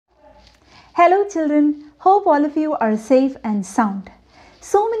Hello children, hope all of you are safe and sound.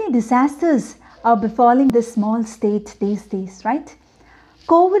 So many disasters are befalling this small state these days, right?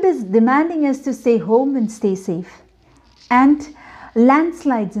 COVID is demanding us to stay home and stay safe. And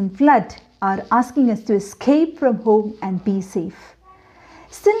landslides and flood are asking us to escape from home and be safe.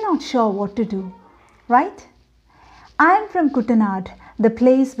 Still not sure what to do, right? I am from Kuttanad, the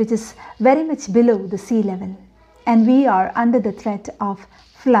place which is very much below the sea level. And we are under the threat of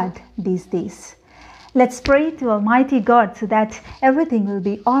flood these days. Let's pray to Almighty God so that everything will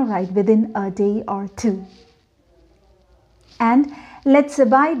be all right within a day or two. And let's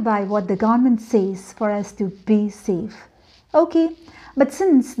abide by what the government says for us to be safe. Okay, but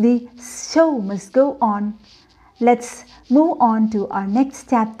since the show must go on, let's move on to our next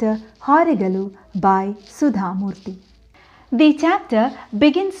chapter, Horegallu by Sudha Murty. The chapter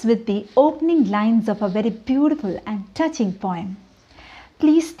begins with the opening lines of a very beautiful and touching poem.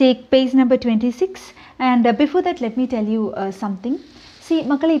 Please take page number 26 and before that let me tell you something. See,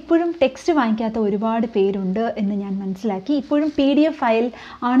 മക്കളെ ഇപ്പോഴും text വാങ്ങിക്കാത്ത ഒരുപാട് പേരുണ്ട് എന്ന് ഞാൻ മനസ്സിലാക്കി. ഇപ്പോഴും PDF file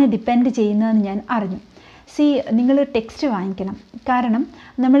ആണ് depend ചെയ്യുന്നതെന്ന് ഞാൻ അറിഞ്ഞു. സി, നിങ്ങൾ ടെക്സ്റ്റ് വാങ്ങിക്കണം. കാരണം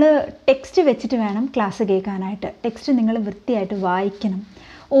നമ്മൾ ടെക്സ്റ്റ് വെച്ചിട്ട് വേണം ക്ലാസ് കേൾക്കാനായിട്ട്. ടെക്സ്റ്റ് നിങ്ങൾ വൃത്തിയായിട്ട് വായിക്കണം.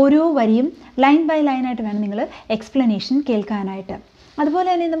 ഓരോ വരിയും ലൈൻ ബൈ ലൈനായിട്ട് വേണം നിങ്ങൾ എക്സ്പ്ലനേഷൻ കേൾക്കാനായിട്ട്. അതുപോലെ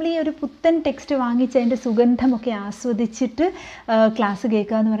തന്നെ നമ്മൾ ഈ ഒരു പുത്തൻ ടെക്സ്റ്റ് വാങ്ങിച്ച് അതിൻ്റെ സുഗന്ധമൊക്കെ ആസ്വദിച്ചിട്ട് ക്ലാസ്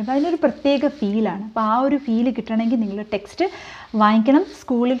കേൾക്കുക എന്ന് പറയുമ്പോൾ അതിനൊരു പ്രത്യേക ഫീലാണ്. അപ്പോൾ ആ ഒരു ഫീല് കിട്ടണമെങ്കിൽ നിങ്ങൾ ടെക്സ്റ്റ് വാങ്ങിക്കണം.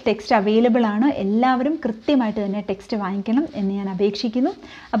 സ്കൂളിൽ ടെക്സ്റ്റ് അവൈലബിൾ ആണ്. എല്ലാവരും കൃത്യമായിട്ട് തന്നെ ടെക്സ്റ്റ് വാങ്ങിക്കണം എന്ന് ഞാൻ അപേക്ഷിക്കുന്നു.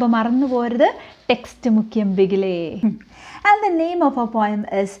 അപ്പോൾ മറന്നു പോരുത്, ടെക്സ്റ്റ് മുഖ്യം ബിഗിലേ. And the name of our poem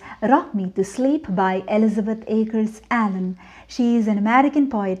is Rock Me to Sleep by Elizabeth Akers Allen. She is an American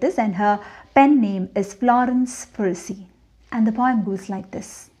poetess and her pen name is Florence Percy. And the poem goes like this.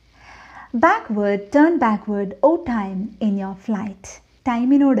 Backward, turn backward, oh time in your flight.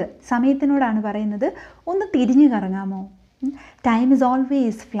 ടൈമിനോട്, സമയത്തിനോടാണ് പറയുന്നത്, ഒന്ന് തിരിഞ്ഞു കറങ്ങാമോ? Time is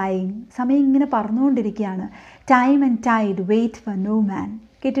always flying. സമയം ഇങ്ങനെ പറന്നുകൊണ്ടിരിക്കുകയാണ്. Time and Tide wait for no മാൻ.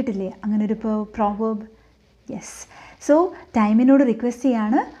 കേട്ടിട്ടില്ലേ അങ്ങനെ ഒരു proverb? Yes. So ടൈമിനോട് request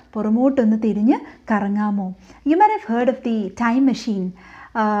ചെയ്യാണ്, പുറമോട്ടൊന്ന് തിരിഞ്ഞ് കറങ്ങാമോ. You my have heard of the time machine.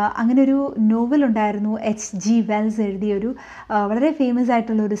 അങ്ങനൊരു നോവലുണ്ടായിരുന്നു, H.G. വെൽസ് എഴുതിയൊരു വളരെ ഫേമസ്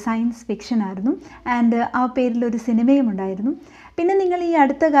ആയിട്ടുള്ളൊരു സയൻസ് ഫിക്ഷൻ ആയിരുന്നു. ആൻഡ് ആ പേരിലൊരു സിനിമയും ഉണ്ടായിരുന്നു. പിന്നെ നിങ്ങൾ ഈ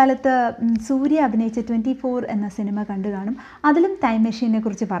അടുത്ത കാലത്ത് സൂര്യ അഭിനയിച്ച 24 എന്ന സിനിമ കണ്ടു കാണും. അതിലും ടൈം മെഷീനെ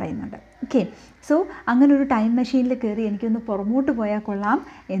കുറിച്ച് പറയുന്നുണ്ട്. ഓക്കെ, സോ അങ്ങനൊരു ടൈം മെഷീനിൽ കയറി എനിക്കൊന്ന് പുറമോട്ട് പോയാൽ കൊള്ളാം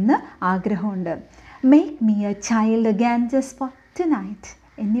എന്ന് ആഗ്രഹമുണ്ട്. Make me a child again just for tonight.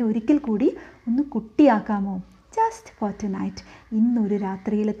 എന്നെ ഒരിക്കൽ കൂടി ഒന്ന് കുട്ടിയാക്കാമോ? Just for tonight. ഇന്നൊരു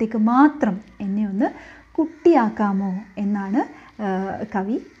രാത്രിയിലത്തേക്ക് മാത്രം എന്നെ ഒന്ന് കുട്ടിയാക്കാമോ എന്നാണ്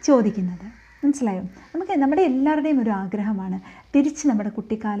കവി ചോദിക്കുന്നത്. മനസ്സിലായോ? നമുക്ക് നമ്മുടെ എല്ലാവരുടെയും ഒരു ആഗ്രഹമാണ് തിരിച്ച് നമ്മുടെ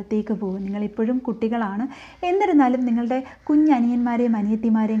കുട്ടിക്കാലത്തേക്ക് പോകും. നിങ്ങളിപ്പോഴും കുട്ടികളാണ്. എന്നിരുന്നാലും നിങ്ങളുടെ കുഞ്ഞനിയന്മാരെയും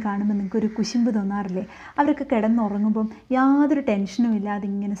അനിയത്തിമാരെയും കാണുമ്പോൾ നിങ്ങൾക്കൊരു കുശുമ്പ് തോന്നാറില്ലേ? അവരൊക്കെ കിടന്നുറങ്ങുമ്പം യാതൊരു ടെൻഷനും ഇല്ലാതെ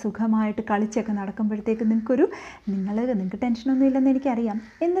ഇങ്ങനെ സുഖമായിട്ട് കളിച്ചൊക്കെ നടക്കുമ്പോഴത്തേക്ക് നിങ്ങൾക്ക് ടെൻഷനൊന്നും ഇല്ലെന്ന് എനിക്കറിയാം.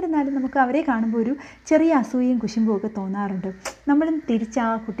 എന്നിരുന്നാലും നമുക്ക് അവരെ കാണുമ്പോൾ ഒരു ചെറിയ അസൂയയും കുശുമ്പും ഒക്കെ തോന്നാറുണ്ട്. നമ്മളും തിരിച്ച് ആ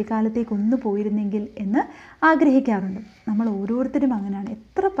കുട്ടിക്കാലത്തേക്ക് ഒന്ന് പോയിരുന്നെങ്കിൽ എന്ന് ആഗ്രഹിക്കാറുണ്ട്. നമ്മൾ ഓരോരുത്തരും അങ്ങനെയാണ്.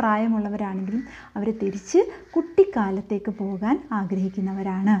 എത്ര പ്രായമുള്ളവരാണെങ്കിലും അവർ തിരിച്ച് കുട്ടിക്കാലത്തേക്ക് പോകാൻ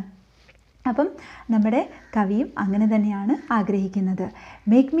ആഗ്രഹിക്കുന്നവരാണ്. അപ്പം നമ്മുടെ കവിയും അങ്ങനെ തന്നെയാണ് ആഗ്രഹിക്കുന്നത്.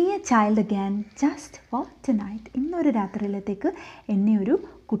 Make me A child again just for tonight. ഇന്നൊരു രാത്രിയിലത്തേക്ക് എന്നെ ഒരു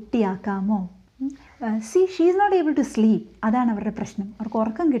കുട്ടിയാക്കാമോ? She is not able to sleep. അതാണ് അവരുടെ പ്രശ്നം. അവർക്ക്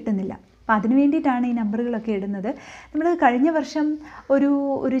ഉറക്കം കിട്ടുന്നില്ല. അപ്പോൾ അതിന് വേണ്ടിയിട്ടാണ് ഈ നമ്പറുകളൊക്കെ ഇടുന്നത്. നമ്മൾ കഴിഞ്ഞ വർഷം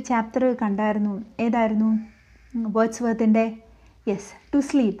ഒരു ചാപ്റ്റർ കണ്ടായിരുന്നു. ഏതായിരുന്നു? വേർഡ്സ്വർത്തിൻ്റെ ടു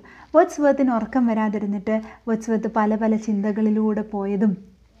സ്ലീപ്പ്. വേർഡ്സ്വർത്തിന് ഉറക്കം വരാതിരുന്നിട്ട് വേർഡ്സ്വർത്ത് പല പല ചിന്തകളിലൂടെ പോയതും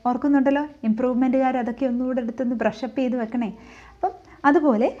ഓർക്കുന്നുണ്ടല്ലോ. ഇമ്പ്രൂവ്മെൻറ്റുകാർ അതൊക്കെ ഒന്നുകൂടെ എടുത്തൊന്ന് ബ്രഷപ്പ് ചെയ്ത് വെക്കണേ. അപ്പം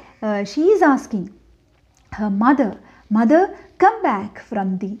അതുപോലെ she is asking her mother come back from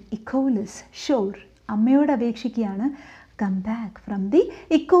the ഇക്കോലെസ് shore. അമ്മയോട് അപേക്ഷിക്കുകയാണ്, come back from the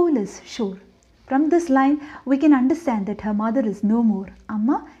ഇക്കോലെസ് shore. From this line we can understand that her mother is no more.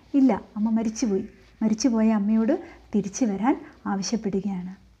 അമ്മ ഇല്ല, അമ്മ മരിച്ചുപോയ അമ്മയോട് തിരിച്ചു വരാൻ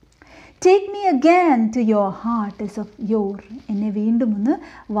ആവശ്യപ്പെടുകയാണ്. Take me again to your heart is of your. എന്നെ വീണ്ടും ഒന്ന്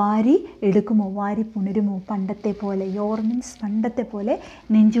വാരി എടുക്കുമോ, വാരി പുണരുമോ? പണ്ടത്തെ പോലെ, യോർ മീൻസ് പണ്ടത്തെ പോലെ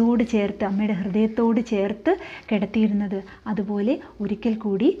നെഞ്ചോട് ചേർത്ത്, അമ്മയുടെ ഹൃദയത്തോട് ചേർത്ത് കിടത്തിയിരുന്നത് അതുപോലെ ഒരിക്കൽ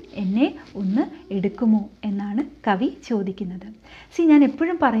കൂടി എന്നെ ഒന്ന് എടുക്കുമോ എന്നാണ് കവി ചോദിക്കുന്നത്. ഞാൻ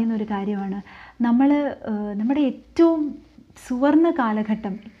എപ്പോഴും പറയുന്ന ഒരു കാര്യമാണ്, നമ്മുടെ ഏറ്റവും സുവർണ്ണ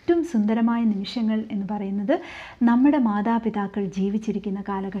കാലഘട്ടം, ഏറ്റവും സുന്ദരമായ നിമിഷങ്ങൾ എന്ന് പറയുന്നത് നമ്മുടെ മാതാപിതാക്കൾ ജീവിച്ചിരിക്കുന്ന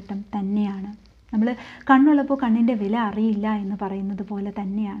കാലഘട്ടം തന്നെയാണ്. നമ്മൾ കണ്ണുള്ളപ്പോൾ കണ്ണിൻ്റെ വില അറിയില്ല എന്ന് പറയുന്നത് പോലെ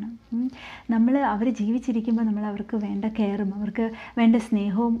തന്നെയാണ്. നമ്മൾ അവർ ജീവിച്ചിരിക്കുമ്പോൾ നമ്മൾ അവർക്ക് വേണ്ട കെയറും അവർക്ക് വേണ്ട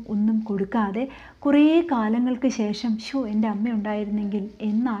സ്നേഹവും ഒന്നും കൊടുക്കാതെ കുറേ കാലങ്ങൾക്ക് ശേഷം എൻ്റെ അമ്മ ഉണ്ടായിരുന്നെങ്കിൽ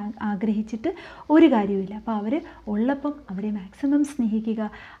എന്ന് ആഗ്രഹിച്ചിട്ട് ഒരു കാര്യമില്ല. അപ്പോൾ അവർ ഉള്ളപ്പം അവരെ മാക്സിമം സ്നേഹിക്കുക,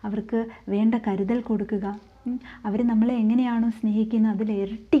 അവർക്ക് വേണ്ട കരുതൽ കൊടുക്കുക. അവർ നമ്മളെ എങ്ങനെയാണോ സ്നേഹിക്കുന്നത്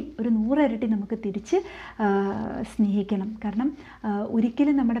അതിലിരട്ടി, ഒരു 100 ഇരട്ടി നമുക്ക് തിരിച്ച് സ്നേഹിക്കണം. കാരണം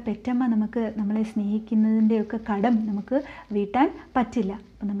ഒരിക്കലും നമ്മുടെ പെറ്റമ്മ നമ്മളെ സ്നേഹിക്കുന്നതിൻ്റെയൊക്കെ കടം നമുക്ക് വീട്ടാൻ പറ്റില്ല.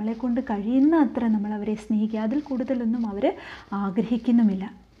 അപ്പം നമ്മളെ കൊണ്ട് കഴിയുന്ന അത്ര നമ്മൾ അവരെ സ്നേഹിക്കുക, അതിൽ കൂടുതലൊന്നും അവർ ആഗ്രഹിക്കുന്നുമില്ല.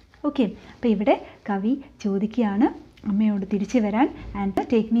 ഓക്കെ, അപ്പോൾ ഇവിടെ കവി ചോദിക്കുകയാണ് അമ്മയോട് തിരിച്ചു വരാൻ. And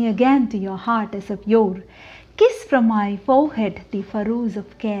take me again to your heart as of your kiss from my forehead the Farooz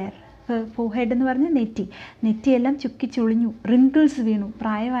of care. Forehead എന്ന് പറഞ്ഞാൽ നെറ്റിയെല്ലാം ചുക്കി ചുളിഞ്ഞു, റിങ്കിൾസ് വീണു,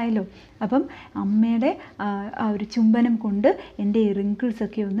 പ്രായമായല്ലോ. അപ്പം അമ്മയുടെ ആ ഒരു ചുംബനം കൊണ്ട് എൻ്റെ ഈ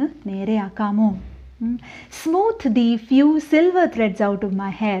റിങ്കിൾസൊക്കെ ഒന്ന് നേരെയാക്കാമോ? Smooth the few silver threads out of my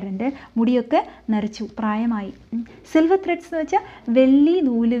hair. എൻ്റെ മുടിയൊക്കെ നരച്ചു, പ്രായമായി. സിൽവർ ത്രെഡ്സ് എന്ന് വെച്ചാൽ വെള്ളി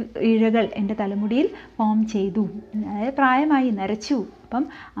നൂല് ഇഴകൾ എൻ്റെ തലമുടിയിൽ ഫോം ചെയ്തു, അതായത് പ്രായമായി, നരച്ചു. അപ്പം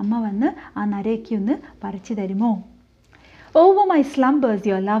അമ്മ വന്ന് ആ നരയൊക്കെ ഒന്ന് പറിച്ചു തരുമോ? Over my സ്ലംബേഴ്സ്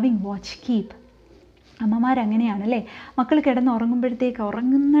your loving watch keep. അമ്മമാരങ്ങനെയാണല്ലേ, മക്കൾ കിടന്നുറങ്ങുമ്പോഴത്തേക്ക്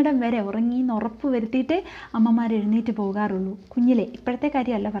ഉറങ്ങുന്നിടം വരെ ഉറങ്ങിയെന്ന് ഉറപ്പ് വരുത്തിയിട്ടേ അമ്മമാർ എഴുന്നേറ്റ് പോകാറുള്ളൂ. കുഞ്ഞിലെ, ഇപ്പോഴത്തെ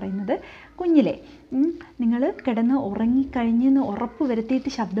കാര്യമല്ല പറയുന്നത്, കുഞ്ഞിലെ നിങ്ങൾ കിടന്ന് ഉറങ്ങിക്കഴിഞ്ഞെന്ന് ഉറപ്പ്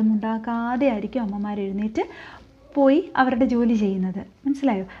വരുത്തിയിട്ട് ശബ്ദമുണ്ടാക്കാതെ ആയിരിക്കും അമ്മമാർ എഴുന്നേറ്റ് പോയി അവരുടെ ജോലി ചെയ്യുന്നത്.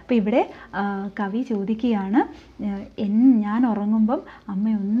 മനസ്സിലായോ? അപ്പോൾ ഇവിടെ കവി ചോദിക്കുകയാണ്, ഞാൻ ഉറങ്ങുമ്പം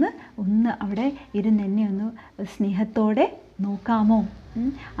അമ്മ ഒന്ന് അവിടെ ഇരുന്ന് എന്നെ ഒന്ന് സ്നേഹത്തോടെ നോക്കാമോ?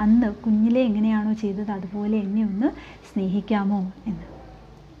 അന്ന് കുഞ്ഞിലെ എങ്ങനെയാണോ ചെയ്തത് അതുപോലെ എന്നെ ഒന്ന് സ്നേഹിക്കാമോ എന്ന്.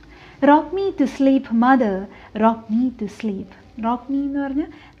 Rock me to sleep mother, rock me to sleep. Rock me എന്ന് പറഞ്ഞാൽ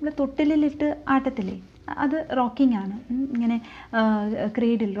നമ്മൾ തൊട്ടിലിട്ട് ആട്ടത്തില്ലേ, അത് റോക്കിംഗ് ആണ്. ഇങ്ങനെ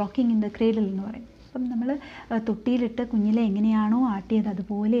ക്രേഡിൽ, റോക്കിംഗ് ഇൻ ദ ക്രേഡിൽ എന്ന് പറയും. അപ്പം നമ്മൾ തൊട്ടിയിലിട്ട് കുഞ്ഞിലെ എങ്ങനെയാണോ ആട്ടിയത്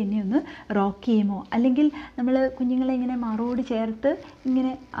അതുപോലെ എന്നെ ഒന്ന് റോക്ക് ചെയ്യുമോ? അല്ലെങ്കിൽ നമ്മൾ കുഞ്ഞുങ്ങളെ ഇങ്ങനെ മാറോട് ചേർത്ത്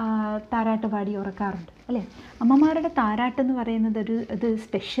ഇങ്ങനെ താരാട്ട് പാടി ഉറക്കാറുണ്ട് അല്ലേ? അമ്മമാരുടെ താരാട്ടെന്ന് പറയുന്നത് ഇത്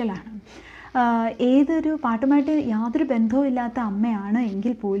സ്പെഷ്യലാണ്. ഏതൊരു പാട്ടുമായിട്ട് യാതൊരു ബന്ധവും ഇല്ലാത്ത അമ്മയാണ്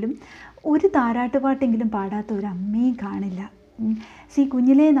എങ്കിൽ പോലും ഒരു താരാട്ടുപാട്ടെങ്കിലും പാടാത്ത ഒരു അമ്മയും കാണില്ല.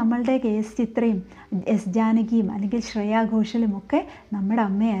 കുഞ്ഞിലെ നമ്മളുടെ KS ചിത്രയും S ജാനകിയും അല്ലെങ്കിൽ ശ്രേയാ ഘോഷലും ഒക്കെ നമ്മുടെ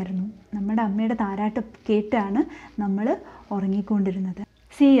അമ്മയായിരുന്നു. നമ്മുടെ അമ്മയുടെ താരാട്ട് കേട്ടാണ് നമ്മൾ ഉറങ്ങിക്കൊണ്ടിരുന്നത്.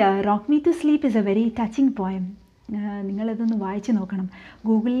 Rock me to sleep is A very touching poem. നിങ്ങളിതൊന്ന് വായിച്ച് നോക്കണം,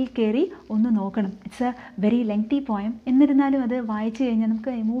 ഗൂഗിളിൽ കയറി ഒന്ന് നോക്കണം. It's A very lengthy poem. എന്നിരുന്നാലും അത് വായിച്ചു കഴിഞ്ഞാൽ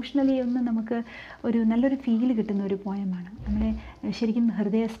നമുക്ക് ഇമോഷണലി നമുക്ക് ഒരു നല്ലൊരു ഫീൽ കിട്ടുന്ന ഒരു പോയമാണ്. നമ്മളെ ശരിക്കും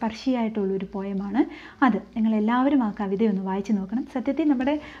ഹൃദയസ്പർശിയായിട്ടുള്ളൊരു പോയമാണ് അത്. നിങ്ങളെല്ലാവരും ആ കവിതയൊന്ന് വായിച്ച് നോക്കണം. സത്യത്തിൽ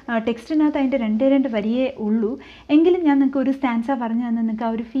നമ്മുടെ ടെക്സ്റ്റിനകത്ത് അതിൻ്റെ 2 വരിയേ ഉള്ളൂ, എങ്കിലും ഞാൻ നിങ്ങൾക്ക് ഒരു സ്റ്റാൻസ പറഞ്ഞു തന്നെ നിങ്ങൾക്ക്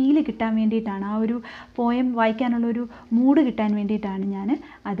ആ ഒരു ഫീല് കിട്ടാൻ വേണ്ടിയിട്ടാണ്, ആ ഒരു പോയം വായിക്കാനുള്ളൊരു മൂഡ് കിട്ടാൻ വേണ്ടിയിട്ടാണ് ഞാൻ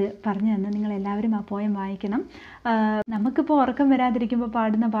അത് പറഞ്ഞു തന്നെ. നിങ്ങളെല്ലാവരും ആ പോയം വായിക്കണം. നമുക്കിപ്പോൾ ഉറക്കം വരാതിരിക്കുമ്പോൾ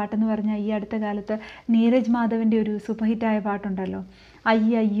പാടുന്ന പാട്ടെന്ന് പറഞ്ഞാൽ ഈ അടുത്ത കാലത്ത് നീരജ് മാധവൻ്റെ ഒരു സൂപ്പർ ഹിറ്റായ പാട്ടുണ്ടല്ലോ,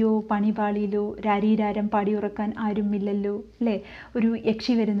 അയ്യോ പണിപാളിയിലോ രാരീരാരം പാടിയുറക്കാൻ ആരുമില്ലല്ലോ അല്ലേ? ഒരു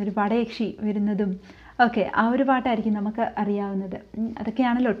യക്ഷി വരുന്നൊരു പടയക്ഷി വരുന്നതും ഓക്കെ, ആ ഒരു പാട്ടായിരിക്കും നമുക്ക് അറിയാവുന്നത്.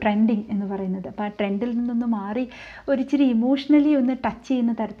 അതൊക്കെയാണല്ലോ ട്രെൻഡിങ് എന്ന് പറയുന്നത്. അപ്പോൾ ആ ട്രെൻഡിൽ നിന്നൊന്ന് മാറി ഒരിച്ചിരി ഇമോഷണലി ഒന്ന് ടച്ച്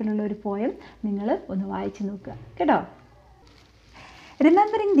ചെയ്യുന്ന തരത്തിലുള്ള ഒരു പോയം നിങ്ങൾ ഒന്ന് വായിച്ച് നോക്കുക കേട്ടോ.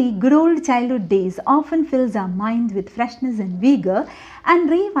 Remembering the good old childhood days often fills our mind with freshness and vigor and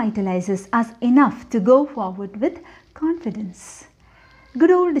revitalizes us enough to go forward with confidence.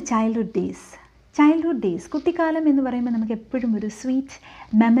 Good old childhood days. കുട്ടിക്കാലം എന്ന് പറയുമ്പോൾ നമുക്ക് എപ്പോഴും ഒരു സ്വീറ്റ്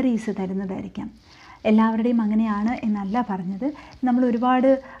മെമ്മറീസ് തരുന്നതായിരിക്കാം. എല്ലാവരുടെയും അങ്ങനെയാണ് എന്നല്ല പറഞ്ഞത്. നമ്മൾ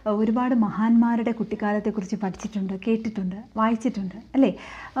ഒരുപാട് മഹാന്മാരുടെ കുട്ടിക്കാലത്തെക്കുറിച്ച് പഠിച്ചിട്ടുണ്ട്, കേട്ടിട്ടുണ്ട്, വായിച്ചിട്ടുണ്ട് അല്ലേ?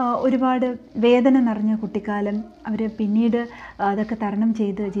 ഒരുപാട് വേദന നിറഞ്ഞ കുട്ടിക്കാലം, അവർ പിന്നീട് അതൊക്കെ തരണം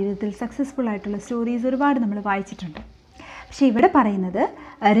ചെയ്ത് ജീവിതത്തിൽ സക്സസ്ഫുൾ ആയിട്ടുള്ള സ്റ്റോറീസ് ഒരുപാട് നമ്മൾ വായിച്ചിട്ടുണ്ട്. പക്ഷേ ഇവിടെ പറയുന്നത്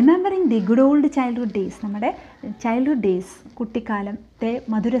remembering the good old childhood days, നമ്മുടെ ചൈൽഡ്ഹുഡ് ഡേയ്സ്, കുട്ടിക്കാലത്തെ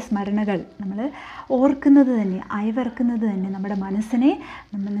മധുര സ്മരണകൾ നമ്മൾ ഓർക്കുന്നത് തന്നെ, അയവിറക്കുന്നത് തന്നെ നമ്മുടെ മനസ്സിനെ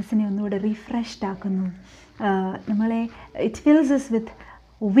ഒന്നുകൂടെ റീഫ്രഷ്ഡ് ആക്കുന്നു. നമ്മളെ it fils us with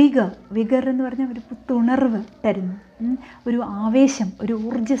vigour എന്ന് പറഞ്ഞാൽ ഒരു പുത്തുണർവ് തരുന്നു, ഒരു ആവേശം, ഒരു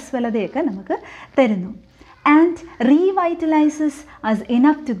ഊർജ്ജസ്വലതയൊക്കെ നമുക്ക് തരുന്നു. And റീവൈറ്റലൈസസ് us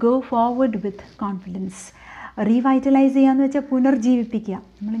enough to go forward with confidence. Revitalise ചെയ്യുക എന്ന് വെച്ചാൽ പുനർജീവിപ്പിക്കുക.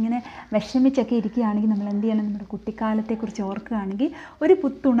 നമ്മളിങ്ങനെ വിഷമിച്ചൊക്കെ ഇരിക്കുകയാണെങ്കിൽ നമ്മൾ എന്ത് ചെയ്യണം? നമ്മുടെ കുട്ടിക്കാലത്തെക്കുറിച്ച് ഓർക്കുകയാണെങ്കിൽ ഒരു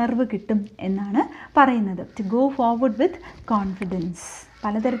പുത്തുണർവ് കിട്ടും എന്നാണ് പറയുന്നത്. To go forward with confidence.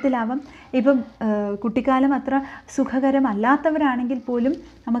 പലതരത്തിലാവാം. ഇപ്പം കുട്ടിക്കാലം അത്ര സുഖകരമല്ലാത്തവരാണെങ്കിൽ പോലും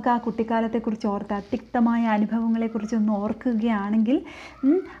നമുക്ക് ആ കുട്ടിക്കാലത്തെക്കുറിച്ച് ഓർത്ത് തിക്തമായ അനുഭവങ്ങളെക്കുറിച്ചൊന്ന് ഓർക്കുകയാണെങ്കിൽ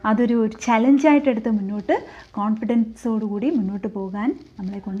അതൊരു ചലഞ്ചായിട്ടെടുത്ത് മുന്നോട്ട് കോൺഫിഡൻസോടുകൂടി മുന്നോട്ട് പോകാൻ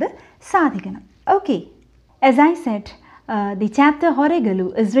നമ്മളെ കൊണ്ട് സാധിക്കണം. Okay, as I said, the chapter Horegallu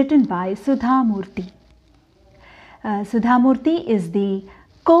is written by Sudha Murty. Sudha Murty is the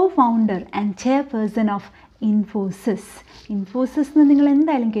co-founder and chairperson of Infosys. Infosys എന്ന് നിങ്ങൾ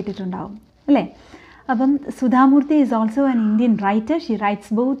എന്തായാലും കേട്ടിട്ടുണ്ടാവും അല്ലേ? അപ്പം Sudha Murty is also an Indian writer. She writes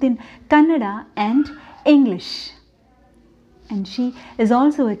both in Kannada and English. And she is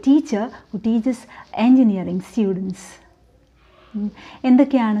also a teacher who teaches engineering students.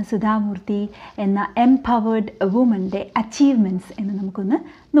 എന്തൊക്കെയാണ് സുധാമൂർത്തി എന്ന empowered വുമൻ്റെ achievements എന്ന് നമുക്കൊന്ന്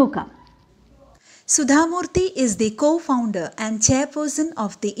നോക്കാം. Sudha Murty is the co founder and chairperson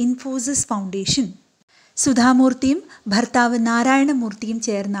of the Infosys foundation. സുധാമൂർത്തിയും ഭർത്താവ് നാരായണമൂർത്തിയും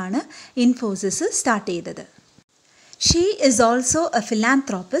ചേർന്നാണ് Infosys start ചെയ്തത്. She is also A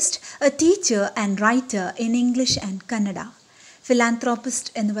philanthropist, A teacher and writer in English and Kannada.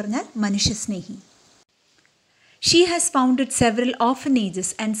 Philanthropist എന്ന് പറഞ്ഞാൽ മനുഷ്യസ്നേഹി. She has founded several orphanages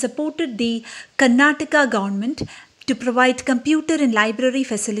and supported the Karnataka government to provide computer and library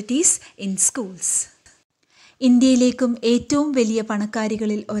facilities in schools. ഇന്ത്യയിലേക്കും ഏറ്റവും വലിയ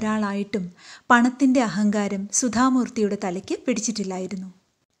പണക്കാരികളിൽ ഒരാളായിട്ടും പണത്തിൻ്റെ അഹങ്കാരം സുധാമൂർത്തിയുടെ തലയ്ക്ക് പിടിച്ചിട്ടില്ലായിരുന്നു.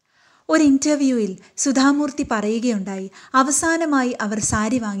 ഒരു ഇൻ്റർവ്യൂവിൽ സുധാമൂർത്തി പറയുകയുണ്ടായി, അവസാനമായി അവർ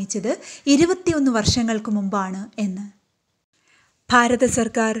സാരി വാങ്ങിച്ചത് 21 വർഷങ്ങൾക്ക് മുമ്പാണ് എന്ന്. ഭാരത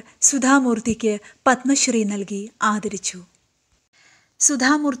സർക്കാർ സുധാമൂർത്തിക്ക് പത്മശ്രീ നൽകി ആദരിച്ചു.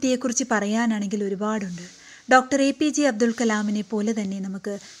 സുധാമൂർത്തിയെക്കുറിച്ച് പറയാനാണെങ്കിൽ ഒരുപാടുണ്ട്. ഡോക്ടർ APJ അബ്ദുൽ കലാമിനെ പോലെ തന്നെ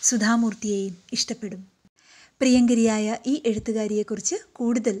നമുക്ക് സുധാമൂർത്തിയെയും ഇഷ്ടപ്പെടും. പ്രിയങ്കരിയായ ഈ എഴുത്തുകാരിയെക്കുറിച്ച്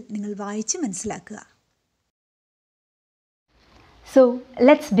കൂടുതൽ നിങ്ങൾ വായിച്ച് മനസ്സിലാക്കുക. So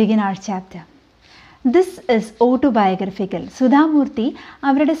let's begin our chapter. This is autobiographical. Sudha Murty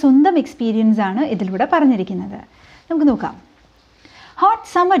അവരുടെ സ്വന്തം എക്സ്പീരിയൻസ് ആണ് ഇതിലൂടെ പറഞ്ഞിരിക്കുന്നത്. നമുക്ക് നോക്കാം. Hot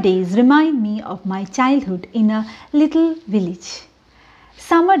summer days remind me of my childhood in a little village.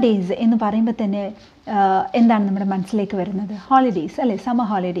 Summer days എന്ന് പറയുമ്പോൾ തന്നെ എന്താണ് നമ്മുടെ മനസ്സിലേക്ക് വരുന്നത്? ഹോളിഡേയ്സ് അല്ലേ? സമ്മർ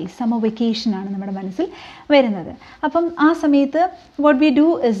ഹോളിഡേയ്സ്, സമ്മർ വെക്കേഷനാണ് നമ്മുടെ മനസ്സിൽ വരുന്നത്. അപ്പം ആ സമയത്ത് what we do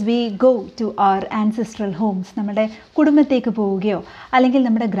is we go to our ancestral Holmes. നമ്മുടെ കുടുംബത്തേക്ക് പോവുകയോ അല്ലെങ്കിൽ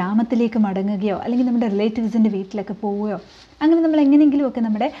നമ്മുടെ ഗ്രാമത്തിലേക്ക് മടങ്ങുകയോ അല്ലെങ്കിൽ നമ്മുടെ റിലേറ്റീവ്സിൻ്റെ വീട്ടിലൊക്കെ പോവുകയോ അങ്ങനെ നമ്മൾ എങ്ങനെയെങ്കിലുമൊക്കെ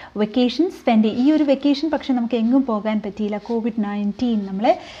നമ്മുടെ വെക്കേഷൻ സ്പെൻഡ് ചെയ്യും. ഈ ഒരു വെക്കേഷൻ പക്ഷേ നമുക്ക് എങ്ങും പോകാൻ പറ്റിയില്ല. COVID-19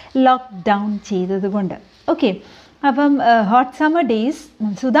 നമ്മളെ ലോക്ക് ഡൗൺ ചെയ്തതുകൊണ്ട്. ഓക്കെ, അപ്പം ഹോട്ട് സമ്മർ ഡേയ്സ്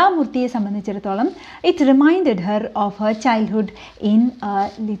സുധാമൂർത്തിയെ സംബന്ധിച്ചിടത്തോളം it reminded her of her childhood in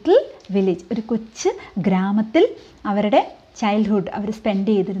little village. ഒരു കൊച്ചു ഗ്രാമത്തിൽ അവരുടെ ചൈൽഡ്ഹുഡ് അവർ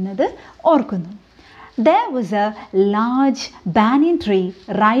സ്പെൻഡ് ചെയ്തിരുന്നത് ഓർക്കുന്നു. There was a large banyan tree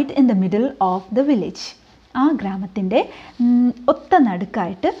right in the middle of the village. ആ ഗ്രാമത്തിൻ്റെ ഒത്ത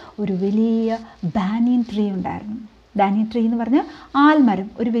നടുക്കായിട്ട് ഒരു വലിയ ബാനിയൻ ട്രീ ഉണ്ടായിരുന്നു. ബാനിയൻ ട്രീ എന്ന് പറഞ്ഞാൽ ആൽമരം,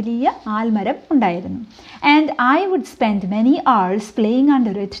 ഒരു വലിയ ആൽമരം ഉണ്ടായിരുന്നു. And I would spend many hours playing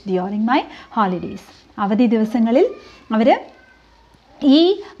under it during my holidays. അവധി ദിവസങ്ങളിൽ അവർ ഈ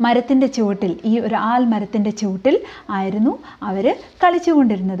മരത്തിൻ്റെ ചുവട്ടിൽ, ഈ ഒരു ആൽമരത്തിൻ്റെ ചുവട്ടിൽ ആയിരുന്നു അവർ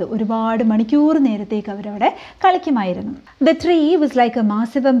കളിച്ചുകൊണ്ടിരുന്നത്. ഒരുപാട് മണിക്കൂർ നേരത്തേക്ക് അവരവിടെ കളിക്കുമായിരുന്നു. The tree was like A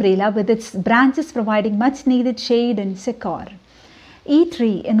massive umbrella with its branches providing much needed shade and secure. ഈ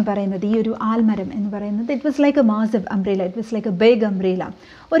ട്രീ എന്ന് പറയുന്നത്, ഈ ഒരു ആൽമരം എന്ന് പറയുന്നത്, it was like A massive umbrella, it was like A big umbrella.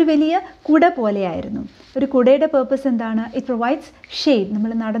 ഒരു വലിയ കുട പോലെയായിരുന്നു. ഒരു കുടയുടെ പേർപ്പസ് എന്താണ്? It provides shade.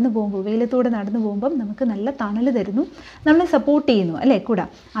 നമ്മൾ നടന്നു പോകുമ്പോൾ, വെയിലത്തൂടെ നടന്നു പോകുമ്പം നമുക്ക് നല്ല തണൽ തരുന്നു, നമ്മളെ സപ്പോർട്ട് ചെയ്യുന്നു അല്ലേ കുട.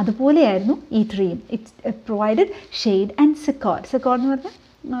 അതുപോലെയായിരുന്നു ഈ ട്രീയും. It provided shade and secure. Secure എന്ന്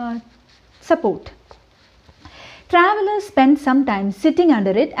പറഞ്ഞാൽ support. Travelers spent some time sitting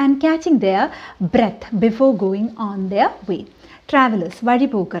under it and catching their breath before going on their way. Travellers,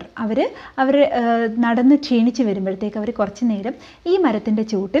 വഴിപോക്കർ, അവർ നടന്ന് ക്ഷീണിച്ച് വരുമ്പോഴത്തേക്ക് അവർ കുറച്ച് നേരം ഈ മരത്തിൻ്റെ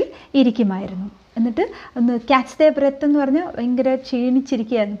ചുവട്ടിൽ ഇരിക്കുമായിരുന്നു. എന്നിട്ട് ഒന്ന് ക്യാച്ച് ദ ബ്രെത്ത് എന്ന് പറഞ്ഞാൽ ഭയങ്കര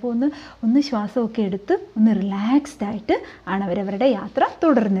ക്ഷീണിച്ചിരിക്കുകയായിരുന്നു. അപ്പോൾ ഒന്ന് ശ്വാസമൊക്കെ എടുത്ത് ഒന്ന് റിലാക്സ്ഡ് ആയിട്ട് ആണ് അവരവരുടെ യാത്ര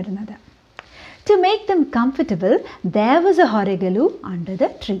തുടർന്നിരുന്നത്. To make them comfortable there was a Horegallu under the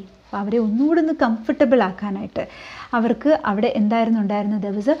tree. അപ്പോൾ അവരെ ഒന്നുകൂടെ ഒന്ന് കംഫർട്ടബിൾ ആക്കാനായിട്ട് അവർക്ക് അവിടെ എന്തായിരുന്നു ഉണ്ടായിരുന്നത്?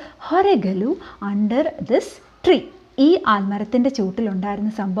 there was a Horegallu under this tree. ഈ ആൽമരത്തിൻ്റെ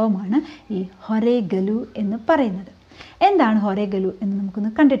ചുവട്ടിലുണ്ടായിരുന്ന സംഭവമാണ് ഈ ഹൊറേഗലു എന്ന് പറയുന്നത്. എന്താണ് ഹൊറേഗലു എന്ന്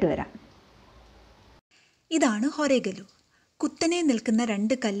നമുക്കൊന്ന് കണ്ടിട്ട് വരാം. ഇതാണ് ഹൊറേഗലു. കുത്തനെ നിൽക്കുന്ന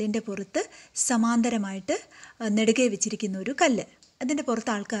 2 കല്ലിൻ്റെ പുറത്ത് സമാന്തരമായിട്ട് നെടുകെ വെച്ചിരിക്കുന്ന ഒരു കല്ല്. അതിൻ്റെ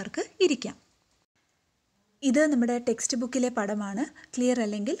പുറത്ത് ആൾക്കാർക്ക് ഇരിക്കാം. ഇത് നമ്മുടെ ടെക്സ്റ്റ് ബുക്കിലെ പടമാണ്. ക്ലിയർ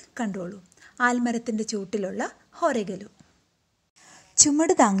അല്ലെങ്കിൽ കണ്ടോളൂ. ആൽമരത്തിൻ്റെ ചുവട്ടിലുള്ള ഹൊറേഗലു.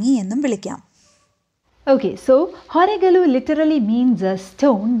 ചുമട് താങ്ങി എന്നും വിളിക്കാം. Okay, so Horegallu literally means a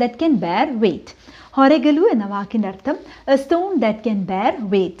stone that can bear weight. Horegallu എന്ന വാക്കിൻ്റെ അർത്ഥം a stone that can bear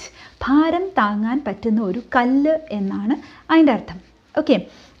weight. ഭാരം താങ്ങാൻ പറ്റുന്ന ഒരു കല്ല് എന്നാണ് അതിൻ്റെ അർത്ഥം. ഓക്കെ,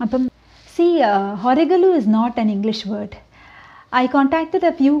 അപ്പം Horegallu is not an English word. I contacted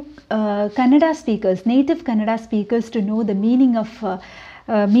a few Kannada speakers, native Kannada speakers, to know the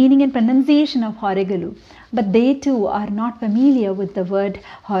meaning and pronunciation of Horegallu, but they too are not familiar with the word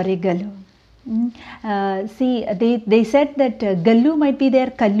Horegallu. They said that Gallu might be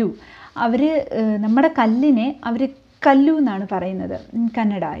their Kallu. അവർ നമ്മുടെ കല്ലിനെ അവർ കല്ലു എന്നാണ് പറയുന്നത്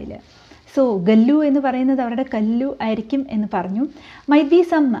കന്നഡയിൽ. So ഗല്ലു എന്ന് പറയുന്നത് അവരുടെ കല്ലു ആയിരിക്കും എന്ന് പറഞ്ഞു. Might be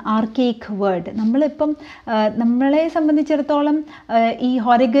some ആർക്കേക്ക് word. നമ്മളിപ്പം നമ്മളെ സംബന്ധിച്ചിടത്തോളം ഈ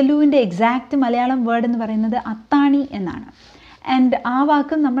ഹൊറഗലുവിൻ്റെ എക്സാക്റ്റ് മലയാളം വേർഡ് എന്ന് പറയുന്നത് അത്താണി എന്നാണ്. ആൻഡ് ആ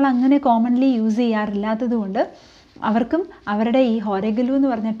വാക്കും നമ്മൾ അങ്ങനെ കോമൺലി യൂസ് ചെയ്യാറില്ലാത്തത് കൊണ്ട് അവർക്കും അവരുടെ ഈ ഹൊറഗലു എന്ന്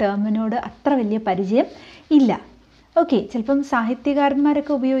പറഞ്ഞ ടേമിനോട് അത്ര വലിയ പരിചയം ഇല്ല. ഓക്കെ, ചിലപ്പം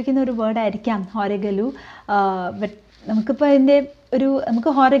സാഹിത്യകാരന്മാരൊക്കെ ഉപയോഗിക്കുന്ന ഒരു വേർഡായിരിക്കാം ഹൊറഗലു. ബട്ട് നമുക്കിപ്പോൾ അതിൻ്റെ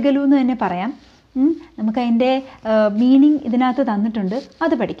നമുക്ക് ഹൊറഗലു എന്ന് തന്നെ പറയാം. നമുക്കതിൻ്റെ മീനിങ് ഇതിനകത്ത് തന്നിട്ടുണ്ട്,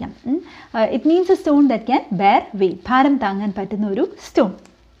 അത് പഠിക്കാം. It means A stone that can bear weight. ഭാരം താങ്ങാൻ പറ്റുന്ന ഒരു stone.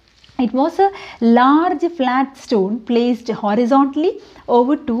 It was a large flat stone placed horizontally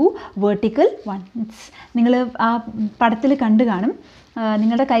over two vertical ones. നിങ്ങൾ ആ പടത്തിൽ കണ്ടു കാണും,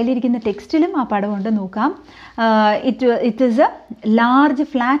 നിങ്ങളുടെ കയ്യിലിരിക്കുന്ന ടെക്സ്റ്റിലും ആ പടമുണ്ട്, നോക്കാം. It is A large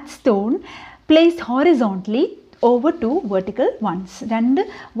flat stone placed horizontally over to vertical once. രണ്ട്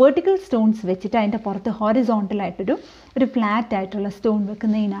വെർട്ടിക്കൽ സ്റ്റോൺസ് വെച്ചിട്ട് അതിൻ്റെ പുറത്ത് ഹോറിസോണ്ടലായിട്ടൊരു ഫ്ലാറ്റ് ആയിട്ടുള്ള സ്റ്റോൺ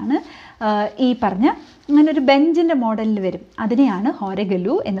വെക്കുന്നതിനാണ് ഈ പറഞ്ഞ അങ്ങനെ ഒരു ബെഞ്ചിൻ്റെ മോഡലിൽ വരും, അതിനെയാണ്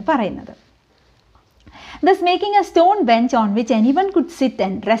ഹൊറഗലു എന്ന് പറയുന്നത്. Thus making a stone bench on which anyone could sit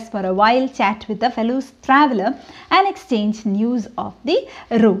and rest for a while, chat with a fellow traveler and exchange news of the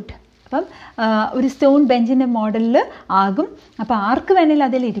road. അപ്പം ഒരു സ്റ്റോൺ ബെഞ്ചിൻ്റെ മോഡലിൽ ആകും. അപ്പോൾ ആർക്ക് വേണമെങ്കിലും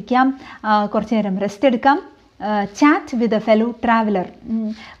അതിലിരിക്കാം, കുറച്ച് നേരം റെസ്റ്റ് എടുക്കാം. Chat with a fellow traveller,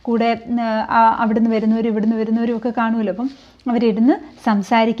 കൂടെ അവിടുന്ന് വരുന്നവരും ഇവിടുന്ന് വരുന്നവരും ഒക്കെ കാണുമല്ലോ, അപ്പം അവരിരുന്ന്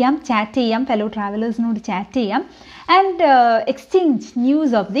സംസാരിക്കാം, ചാറ്റ് ചെയ്യാം, ഫെലോ ട്രാവലേഴ്സിനോട് ചാറ്റ് ചെയ്യാം. And exchange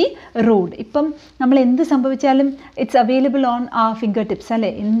news of the road. ഇപ്പം നമ്മൾ എന്ത് സംഭവിച്ചാലും ഇറ്റ്സ് അവൈലബിൾ ഓൺ ആ ഫിംഗർ ടിപ്സ്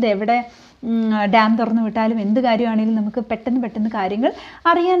അല്ലേ. എവിടെ ഡാം തുറന്നു വിട്ടാലും എന്ത് കാര്യമാണെങ്കിലും നമുക്ക് പെട്ടെന്ന് കാര്യങ്ങൾ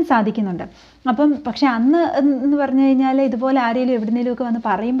അറിയാൻ സാധിക്കുന്നുണ്ട്. അപ്പം പക്ഷേ അന്ന് എന്ന് പറഞ്ഞു കഴിഞ്ഞാൽ ഇതുപോലെ ആരെങ്കിലും എവിടുന്നേലും ഒക്കെ വന്ന്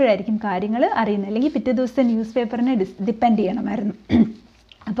പറയുമ്പോഴായിരിക്കും കാര്യങ്ങൾ അറിയുന്നത്, അല്ലെങ്കിൽ പിറ്റേ ദിവസത്തെ ന്യൂസ് പേപ്പറിനെ ഡിപ്പെൻഡ് ചെയ്യണമായിരുന്നു.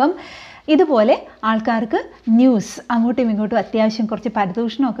 അപ്പം ഇതുപോലെ ആൾക്കാർക്ക് ന്യൂസ് അങ്ങോട്ടും ഇങ്ങോട്ടും അത്യാവശ്യം കുറച്ച്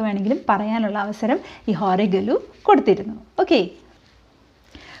പരദൂഷണമൊക്കെ വേണമെങ്കിലും പറയാനുള്ള അവസരം ഈ ഹൊറഗലു കൊടുത്തിരുന്നു. Okay,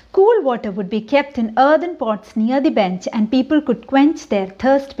 cool water would be kept in earthen pots near the bench and people could quench their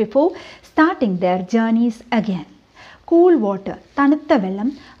thirst before starting their journeys again. Cool water, തണുത്ത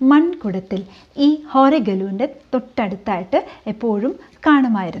വെള്ളം മൺകുടത്തിൽ ഈ ഹൊറഗലുവിൻ്റെ തൊട്ടടുത്തായിട്ട് എപ്പോഴും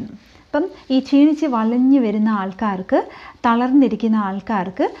കാണുമായിരുന്നു. അപ്പം ഈ ക്ഷീണിച്ച് വളഞ്ഞു വരുന്ന ആൾക്കാർക്ക്, തളർന്നിരിക്കുന്ന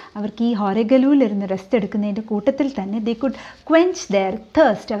ആൾക്കാർക്ക് അവർക്ക് ഈ ഹൊറഗലുവിലിരുന്ന് റെസ്റ്റ് എടുക്കുന്നതിൻ്റെ കൂട്ടത്തിൽ തന്നെ ദേ കുഡ് ക്വെൻച്ച് ദെയർ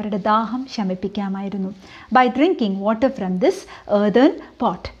തേഴ്സ്റ്റ്, അവരുടെ ദാഹം ശമിപ്പിക്കാമായിരുന്നു, by drinking water from this ഏർതൻ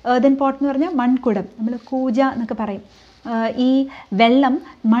pot. ഏർതൻ pot എന്ന് പറഞ്ഞാൽ മൺകുടം, നമ്മൾ കൂജ എന്നൊക്കെ പറയും. ഈ വെള്ളം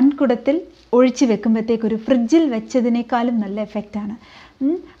മൺകുടത്തിൽ ഒഴിച്ച് വെക്കുമ്പോഴത്തേക്കൊരു ഫ്രിഡ്ജിൽ വെച്ചതിനേക്കാളും നല്ല എഫക്റ്റാണ്.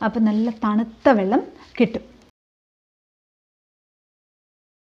 അപ്പം നല്ല തണുത്ത വെള്ളം കിട്ടും.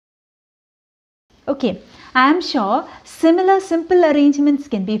 Okay, I am sure similar simple arrangements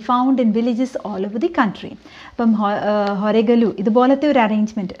can be found in villages all over the country. അപ്പം ഹൊറഗലു ഇതുപോലത്തെ ഒരു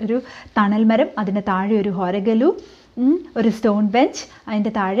അറേഞ്ച്മെൻറ്റ്, ഒരു തണൽ മരം, അതിൻ്റെ താഴെ ഒരു ഹൊറഗലു, ഒരു സ്റ്റോൺ ബെഞ്ച്,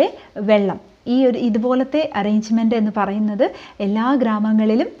 അതിൻ്റെ താഴെ വെള്ളം, ഈ ഇതുപോലത്തെ അറേഞ്ച്മെൻറ്റ് എന്ന് പറയുന്നത് എല്ലാ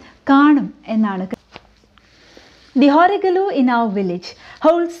ഗ്രാമങ്ങളിലും കാണും എന്നാണ്. The Horegallu in our village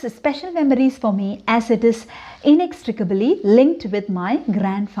holds special memories for me as it is inextricably linked with my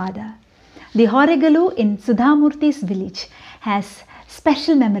grandfather. The Horegallu in Sudha Murty's village has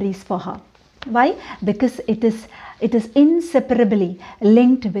special memories for her. Why? Because it is inseparably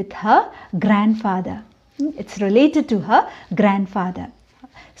linked with her grandfather. It's related to her grandfather.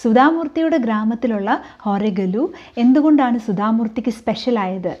 സുധാമൂർത്തിയുടെ ഗ്രാമത്തിലുള്ള ഹൊറഗലു എന്തുകൊണ്ടാണ് സുധാമൂർത്തിക്ക് special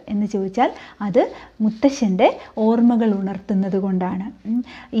ആയത് എന്ന് ചോദിച്ചാൽ അത് മുത്തശ്ശൻ്റെ ഓർമ്മകൾ ഉണർത്തുന്നത് കൊണ്ടാണ്.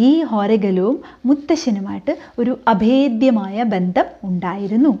 ഈ ഹൊറഗലുവും മുത്തശ്ശനുമായിട്ട് ഒരു അഭേദ്യമായ ബന്ധം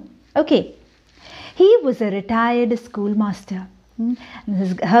ഉണ്ടായിരുന്നു. Okay, he was a retired schoolmaster.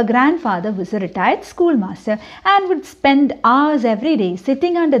 Her grandfather was a retired schoolmaster and would spend hours every day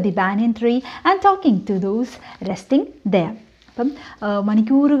sitting under the banyan tree and talking to those resting there. അപ്പം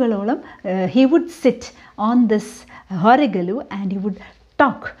മണിക്കൂറുകളോളം he would sit on this Horegallu and he would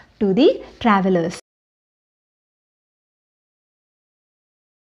talk to the travelers.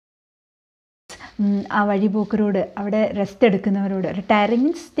 ആ വഴിപോക്കരോട്, അവിടെ rest എടുക്കുന്നവരോട്, retiring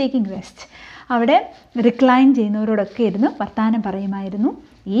means taking rest, അവിടെ recline ചെയ്യുന്നവരോടൊക്കെ ഇരുന്ന് വർത്താനം പറയുമായിരുന്നു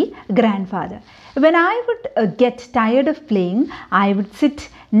ഈ grand father. When I would get tired of playing, I would sit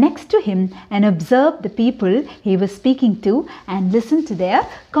next to him and observe the people he was speaking to and listen to their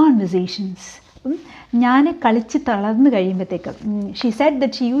conversations. ഞാൻ കളിച്ച് തളർന്നു കഴിയുമ്പോഴത്തേക്ക്, she said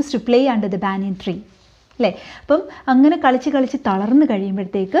that she use to play under the banyan tree അല്ലേ. അപ്പം അങ്ങനെ കളിച്ച് തളർന്നു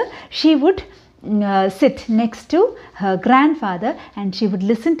കഴിയുമ്പോഴത്തേക്ക് she would sit next to her grandfather and she would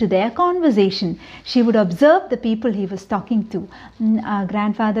listen to their conversation. She would observe the people he was talking to.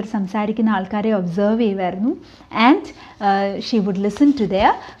 Grandfather സംസാരിക്കുന്ന ആൾക്കാരെ observe ചെയ്യുമായിരുന്നു. And she would listen to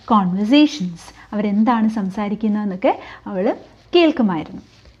their conversations. അവരെന്താണ് സംസാരിക്കുന്നതെന്നൊക്കെ അവൾ കേൾക്കുമായിരുന്നു.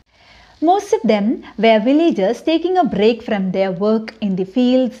 Most of them were villagers taking a break from their work in the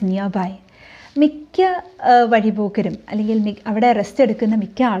fields nearby. മിക്ക വഴിപോക്കരും അല്ലെങ്കിൽ അവിടെ rest എടുക്കുന്ന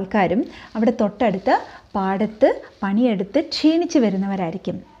മിക്ക ആൾക്കാരും അവിടെ തൊട്ടടുത്ത് പാടത്ത് പണിയെടുത്ത് ക്ഷീണിച്ച്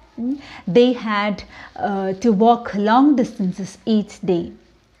വരുന്നവരായിരിക്കും. They had to walk long distances each day.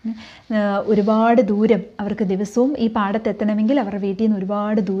 ഒരുപാട് ദൂരം അവർക്ക് ദിവസവും ഈ പാടത്തെത്തണമെങ്കിൽ അവരുടെ വീട്ടിൽ നിന്ന്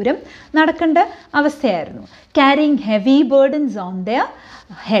ഒരുപാട് ദൂരം നടക്കേണ്ട അവസ്ഥയായിരുന്നു. Carrying heavy burdens on their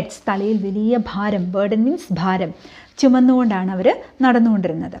heads. തലയിൽ വലിയ ഭാരം, ബർഡൻ മീൻസ് ഭാരം, ചുമന്നുകൊണ്ടാണ് അവർ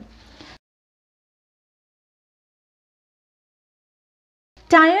നടന്നുകൊണ്ടിരുന്നത്.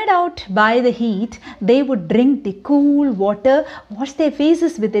 Tired out by the heat, they would drink the cool water, wash their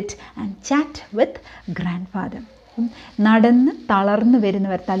faces with it and chat with grandfather. നടന്ന് തളർന്നു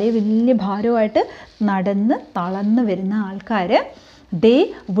വരുന്നവർ, തലയിൽ വലിയ ഭാരമായിട്ട് നടന്ന് തളർന്നു വരുന്ന ആൾക്കാർ, they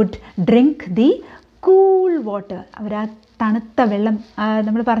would drink the cool water. അവർ ആ തണുത്ത വെള്ളം,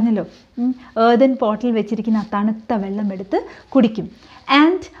 നമ്മൾ പറഞ്ഞല്ലോ ഏർതൻ പോട്ടിൽ വെച്ചിരിക്കുന്ന ആ തണുത്ത വെള്ളം എടുത്ത് കുടിക്കും.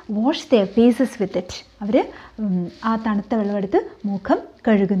 And wash there faces with it. അവർ ആ തണുത്ത വെള്ളമെടുത്ത് മുഖം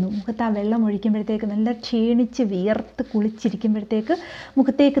കഴുകുന്നു. മുഖത്ത് ആ വെള്ളം ഒഴിക്കുമ്പോഴത്തേക്ക് നല്ല ക്ഷീണിച്ച് വിയർത്ത് കുളിച്ചിരിക്കുമ്പോഴത്തേക്ക്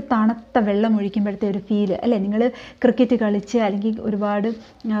മുഖത്തേക്ക് തണുത്ത വെള്ളം ഒഴിക്കുമ്പോഴത്തെ ഒരു ഫീല് അല്ലേ. നിങ്ങൾ ക്രിക്കറ്റ് കളിച്ച് അല്ലെങ്കിൽ ഒരുപാട്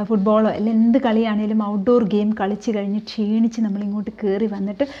ഫുട്ബോളോ അല്ലെങ്കിൽ എന്ത് കളിയാണെങ്കിലും ഔട്ട്ഡോർ ഗെയിം കളിച്ച് കഴിഞ്ഞ് ക്ഷീണിച്ച് നമ്മളിങ്ങോട്ട് കയറി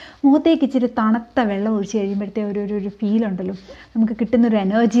വന്നിട്ട് മുഖത്തേക്ക് ഇച്ചിരി തണുത്ത വെള്ളം ഒഴിച്ച് കഴിയുമ്പോഴത്തെ ഒരു ഫീലുണ്ടല്ലോ, നമുക്ക് കിട്ടുന്നൊരു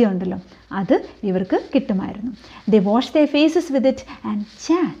എനർജി ഉണ്ടല്ലോ, അത് ഇവർക്ക് കിട്ടുമായിരുന്നു. ദേ wash there faces with it and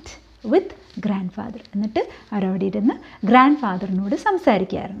chat with grand father. എന്നിട്ട് അവരവിടെ ഇരുന്ന് grand ഫാദറിനോട്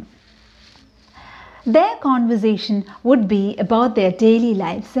സംസാരിക്കുമായിരുന്നു. Their conversation would be about their daily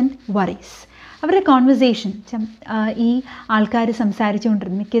lives and worries. അവരുടെ കോൺവെർസേഷൻ, ഈ ആൾക്കാർ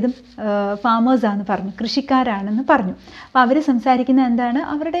സംസാരിച്ചുകൊണ്ടിരുന്നു മിക്കതും ഫാമേഴ്സാണെന്ന് പറഞ്ഞു, കൃഷിക്കാരാണെന്ന് പറഞ്ഞു. അപ്പോൾ അവർ സംസാരിക്കുന്നത് എന്താണ്,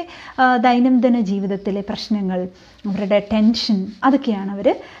 അവരുടെ ദൈനംദിന ജീവിതത്തിലെ പ്രശ്നങ്ങൾ, അവരുടെ ടെൻഷൻ, അതൊക്കെയാണ് അവർ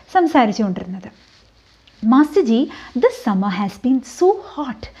സംസാരിച്ചുകൊണ്ടിരുന്നത്. Master ji, this summer has been so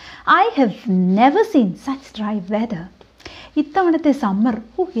hot. I have never seen such dry weather. ഇത്തവണത്തെ സമ്മർ,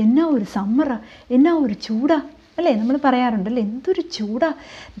 എന്നാ ഒരു സമ്മറാ, എന്നാ ഒരു ചൂടാ അല്ലേ. നമ്മൾ പറയാറുണ്ടല്ലേ, എന്തൊരു ചൂടാ,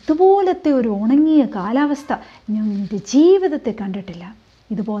 ഇതുപോലത്തെ ഒരു ഉണങ്ങിയ കാലാവസ്ഥ ഞാൻ എൻ്റെ ജീവിതത്തെ കണ്ടിട്ടില്ല.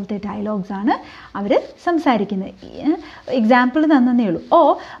 ഇതുപോലത്തെ ഡയലോഗ്സാണ് അവർ സംസാരിക്കുന്നത്. എക്സാമ്പിൾ തന്നേ ഉള്ളൂ. ഓ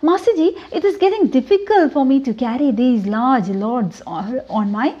master G, it is getting difficult for me to carry these large lords on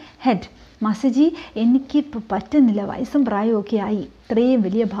my head. Master G, എനിക്കിപ്പോൾ പറ്റുന്നില്ല, വയസ്സും പ്രായമൊക്കെ ആയി, ഇത്രയും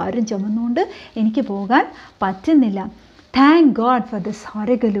വലിയ ഭാരം ചുമന്നുകൊണ്ട് എനിക്ക് പോകാൻ പറ്റുന്നില്ല. Thank God for this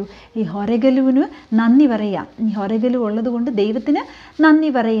ഹൊറഗലു. ഈ ഹൊറഗലുവിന് നന്ദി പറയാം. ഈ ഹൊറഗലു ഉള്ളത് കൊണ്ട് ദൈവത്തിന്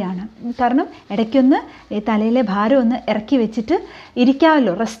നന്ദി പറയുകയാണ്. കാരണം ഇടയ്ക്കൊന്ന് ഈ തലയിലെ ഭാരം ഒന്ന് ഇറക്കി വെച്ചിട്ട്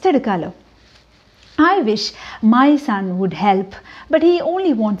ഇരിക്കാമല്ലോ, റെസ്റ്റ് എടുക്കാമല്ലോ. I wish my son would help, but he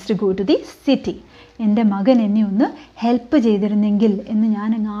only wants to go to the city. എൻ്റെ മകൻ എന്നെ ഒന്ന് ഹെൽപ്പ് ചെയ്തിരുന്നെങ്കിൽ എന്ന്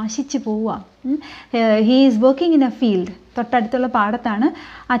ഞാനങ്ങ് ആശിച്ച് പോവാം. He is working in A field. തൊട്ടടുത്തുള്ള പാടത്താണ്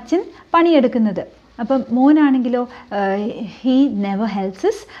അച്ഛൻ പണിയെടുക്കുന്നത്. അപ്പം മോനാണെങ്കിലോ he never helps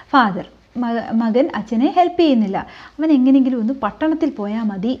his father. മകൻ അച്ഛനെ ഹെൽപ്പ് ചെയ്യുന്നില്ല. അവൻ എങ്ങനെയെങ്കിലും ഒന്ന് പട്ടണത്തിൽ പോയാൽ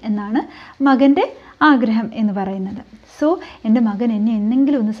മതി എന്നാണ് മകൻ്റെ ആഗ്രഹം എന്ന് പറയുന്നത്. സോ എൻ്റെ മകൻ എന്നെ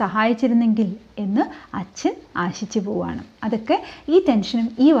എന്തെങ്കിലും ഒന്ന് സഹായിച്ചിരുന്നെങ്കിൽ എന്ന് അച്ഛൻ ആശിച്ചു പോവുകയാണ്. അതൊക്കെ ഈ ടെൻഷനും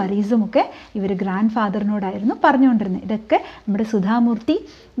ഈ വറീസുമൊക്കെ ഇവർ ഗ്രാൻഡ് ഫാദറിനോടായിരുന്നു പറഞ്ഞുകൊണ്ടിരുന്നത്. ഇതൊക്കെ നമ്മുടെ സുധാമൂർത്തി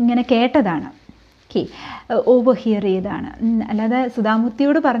ഇങ്ങനെ കേട്ടതാണ്, ഓവർ ഹിയർ ചെയ്താണ്. അല്ലാതെ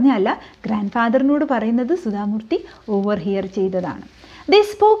സുധാമൂർത്തിയോട് പറഞ്ഞല്ല, ഗ്രാൻഡ് ഫാദറിനോട് പറയുന്നത് സുധാമൂർത്തി ഓവർ ഹിയർ ചെയ്തതാണ്. They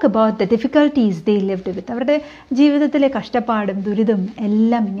spoke about the difficulties they lived with. അവരുടെ ജീവിതത്തിലെ കഷ്ടപ്പാടും ദുരിതം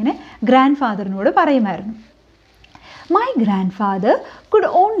എല്ലാം ഇങ്ങനെ ഗ്രാൻഡ് ഫാദറിനോട് പറയുമായിരുന്നു. My grandfather could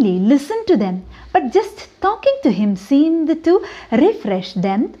only listen to them, but just talking to him seemed to refresh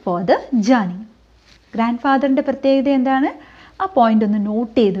them for the journey. Grand ഫാദറിൻ്റെ പ്രത്യേകത എന്താണ്? ആ പോയിൻ്റ് ഒന്ന്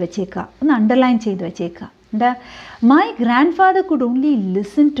നോട്ട് ചെയ്ത് വെച്ചേക്കുക, ഒന്ന് അണ്ടർലൈൻ ചെയ്ത് വെച്ചേക്കുക. എന്താ? My grandfather could only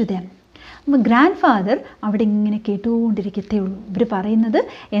listen to them, grand father അവിടെ ഇങ്ങനെ കേട്ടുകൊണ്ടിരിക്കത്തേ ഉള്ളൂ, ഇവർ പറയുന്നത്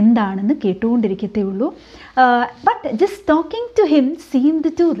എന്താണെന്ന് കേട്ടുകൊണ്ടിരിക്കത്തേ ഉള്ളൂ. But just talking to him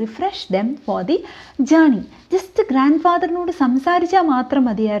seemed to refresh them for the journey. Just grand ഫാദറിനോട് സംസാരിച്ചാൽ മാത്രം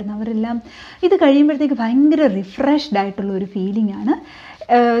മതിയായിരുന്നു. അവരെല്ലാം ഇത് കഴിയുമ്പോഴത്തേക്ക് ഭയങ്കര റിഫ്രഷ്ഡ് ആയിട്ടുള്ള ഒരു ഫീലിംഗ് ആണ്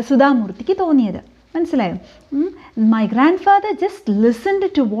സുധാമൂർത്തിക്ക് തോന്നിയത്. മനസ്സിലായോ? My grand father just listened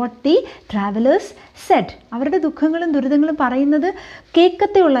to what the travellers Z. അവരുടെ ദുഃഖങ്ങളും ദുരിതങ്ങളും പറയുന്നത്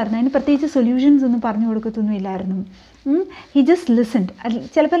കേൾക്കത്തേ ഉള്ളായിരുന്നു. അതിന് പ്രത്യേകിച്ച് സൊല്യൂഷൻസ് ഒന്നും പറഞ്ഞു കൊടുക്കത്തൊന്നും ഇല്ലായിരുന്നു. He just listened.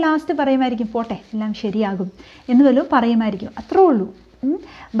 ചിലപ്പോൾ ലാസ്റ്റ് പറയുമായിരിക്കും പോട്ടെ എല്ലാം ശരിയാകും എന്ന് വല്ലതും പറയുമായിരിക്കും, അത്രേ ഉള്ളൂ.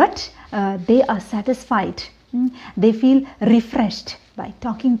 But they are satisfied, they feel refreshed by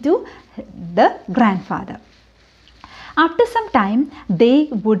talking to the grand father. After some time, they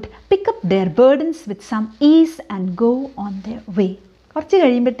would pick up their burdens with some ease and go on their way. കുറച്ച്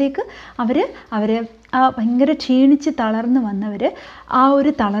കഴിയുമ്പോഴത്തേക്ക് അവർ ഭയങ്കര ക്ഷീണിച്ച് തളർന്ന് വന്നവർ ആ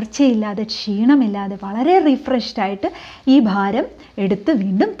ഒരു തളർച്ചയില്ലാതെ ക്ഷീണമില്ലാതെ വളരെ റിഫ്രഷ്ഡായിട്ട് ഈ ഭാരം എടുത്ത്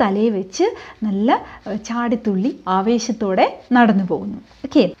വീണ്ടും തലയിൽ വെച്ച് നല്ല ചാടിത്തുള്ളി ആവേശത്തോടെ നടന്നു പോകുന്നു.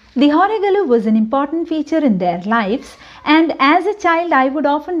 Okay, the Horegallu was an important feature in their lives, and as a child I would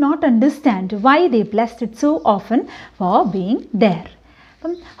often not understand why they blessed it so often for being there.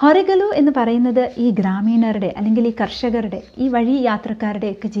 അപ്പം ഹൊറഗല്ലു എന്ന് പറയുന്നത് ഈ ഗ്രാമീണരുടെ അല്ലെങ്കിൽ ഈ കർഷകരുടെ ഈ വഴി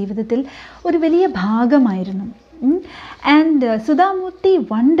യാത്രക്കാരുടെയൊക്കെ ജീവിതത്തിൽ ഒരു വലിയ ഭാഗമായിരുന്നു. And Sudha Murty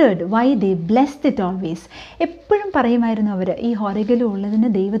wondered why they blessed it always. എപ്പോഴും പറയുമായിരുന്നു അവർ, ഈ ഹൊറഗല്ലു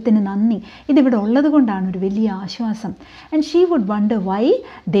ഉള്ളതിന് ദൈവത്തിന് നന്ദി, ഇതിവിടെ ഉള്ളത് കൊണ്ടാണ് ഒരു വലിയ ആശ്വാസം. And she would wonder why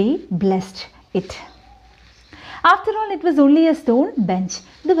they blessed it. After all it was only A stone bench.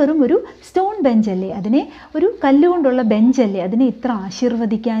 ഇത് വെറും ഒരു സ്റ്റോൺ ബെഞ്ചല്ലേ, അതിനെ ഒരു കല്ലുകൊണ്ടുള്ള ബെഞ്ചല്ലേ, അതിനെ ഇത്ര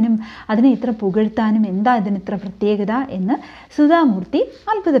ആശീർവദിക്കാനും അതിനെ ഇത്ര പുകഴ്ത്താനും എന്താ ഇതിന് ഇത്ര പ്രത്യേകത എന്ന് സുധാമൂർത്തി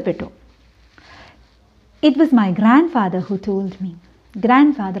അത്ഭുതപ്പെട്ടു. It was my grand father who told me.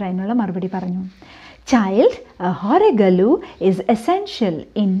 Grand father അതിനുള്ള മറുപടി പറഞ്ഞു. Child, A ഹൊറഗല്ലു is essential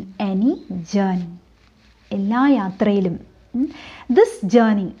in any journey. എല്ലാ യാത്രയിലും ദിസ്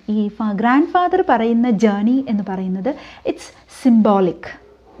ജേർണി, ഈ ഗ്രാൻഡ് ഫാദർ പറയുന്ന ജേർണി എന്ന് പറയുന്നത് ഇറ്റ്സ് സിംബോളിക്.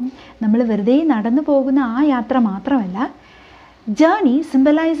 നമ്മൾ വെറുതെ നടന്നു പോകുന്ന ആ യാത്ര മാത്രമല്ല, journey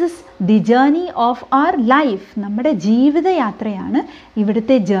symbolises the journey of our life. നമ്മുടെ ജീവിതയാത്രയാണ്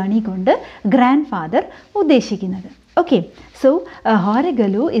ഇവിടുത്തെ ജേർണി കൊണ്ട് ഗ്രാൻഡ് ഫാദർ ഉദ്ദേശിക്കുന്നത്. Okay, so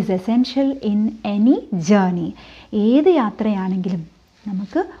ഹൊറഗല്ലു is essential in any journey. ഏത് യാത്രയാണെങ്കിലും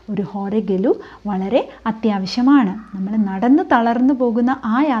നമുക്ക് ഒരു ഹൊറഗല്ലു വളരെ അത്യാവശ്യമാണ്. നമ്മൾ നടന്ന് തളർന്നു പോകുന്ന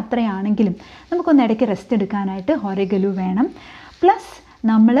ആ യാത്രയാണെങ്കിലും നമുക്കൊന്ന് ഇടയ്ക്ക് റെസ്റ്റ് എടുക്കാനായിട്ട് ഹൊറഗല്ലു വേണം. പ്ലസ്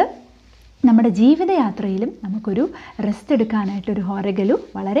നമ്മുടെ ജീവിതയാത്രയിലും നമുക്കൊരു റെസ്റ്റ് എടുക്കാനായിട്ടൊരു ഹൊറഗല്ലു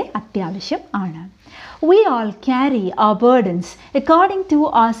വളരെ അത്യാവശ്യം ആണ്. We all carry our burdens according to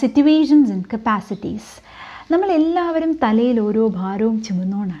our situations and capacities. നമ്മളെല്ലാവരും തലയിൽ ഓരോ ഭാരവും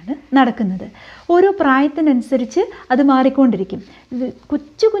ചുമന്നുകൊണ്ടാണ് നടക്കുന്നത്. ഓരോ പ്രായത്തിനനുസരിച്ച് അത് മാറിക്കൊണ്ടിരിക്കും.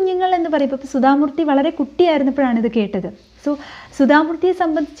 കൊച്ചു കുഞ്ഞുങ്ങൾ എന്ന് പറയുമ്പോൾ ഇപ്പോൾ സുധാമൂർത്തി വളരെ കുട്ടിയായിരുന്നപ്പോഴാണ് ഇത് കേട്ടത്. സോ സുധാമൂർത്തിയെ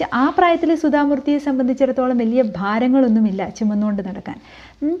സംബന്ധിച്ച് ആ പ്രായത്തിലെ സുധാമൂർത്തിയെ സംബന്ധിച്ചിടത്തോളം വലിയ ഭാരങ്ങളൊന്നുമില്ല ചുമന്നുകൊണ്ട് നടക്കാൻ.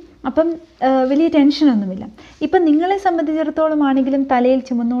 അപ്പം വലിയ ടെൻഷനൊന്നുമില്ല. ഇപ്പം നിങ്ങളെ സംബന്ധിച്ചിടത്തോളം ആണെങ്കിലും തലയിൽ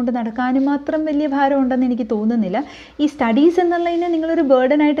ചുമന്നുകൊണ്ട് നടക്കാനും മാത്രം വലിയ ഭാരം ഉണ്ടെന്ന് എനിക്ക് തോന്നുന്നില്ല. ഈ സ്റ്റഡീസ് എന്നുള്ളതിനെ നിങ്ങളൊരു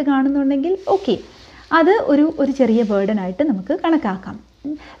ബേർഡനായിട്ട് കാണുന്നുണ്ടെങ്കിൽ ഓക്കെ, അത് ഒരു ചെറിയ ബേർഡനായിട്ട് നമുക്ക് കണക്കാക്കാം.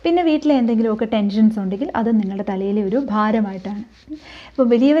 പിന്നെ വീട്ടിലെ എന്തെങ്കിലുമൊക്കെ ടെൻഷൻസ് ഉണ്ടെങ്കിൽ അത് നിങ്ങളുടെ തലയിലെ ഒരു ഭാരമായിട്ടാണ്. ഇപ്പോൾ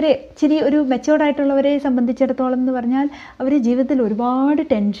വലിയവരെ ഇച്ചിരി ഒരു മെച്ചോർഡായിട്ടുള്ളവരെ സംബന്ധിച്ചിടത്തോളം എന്ന് പറഞ്ഞാൽ അവർ ജീവിതത്തിൽ ഒരുപാട്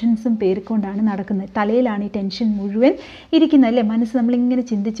ടെൻഷൻസും പേറിക്കൊണ്ടാണ് നടക്കുന്നത്. തലയിലാണ് ഈ ടെൻഷൻ മുഴുവൻ ഇരിക്കുന്നത് അല്ലേ. മനസ്സ് നമ്മളിങ്ങനെ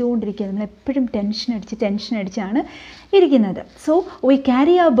ചിന്തിച്ചുകൊണ്ടിരിക്കുക, നമ്മളെപ്പോഴും ടെൻഷൻ അടിച്ചാണ് ഇരിക്കുന്നത്. So we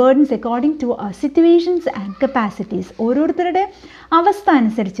carry our burdens according to our situations and capacities. ഓരോരുത്തരുടെ അവസ്ഥ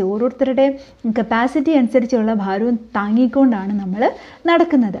അനുസരിച്ച്, ഓരോരുത്തരുടെ കപ്പാസിറ്റി അനുസരിച്ചുള്ള ഭാരവും താങ്ങിക്കൊണ്ടാണ് നമ്മൾ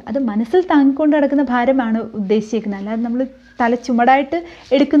നടക്കുന്നത്. അത് മനസ്സിൽ താങ്ങിക്കൊണ്ട് നടക്കുന്ന ഭാരമാണ് ഉദ്ദേശിച്ചിരിക്കുന്നത്, അല്ലാതെ നമ്മൾ തല ചുമടായിട്ട്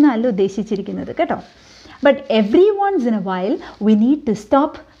എടുക്കുന്നതല്ല ഉദ്ദേശിച്ചിരിക്കുന്നത് കേട്ടോ. But every once in A while we need to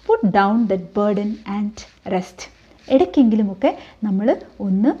stop, puttu down that burden and rest. ഇടയ്ക്കെങ്കിലുമൊക്കെ നമ്മൾ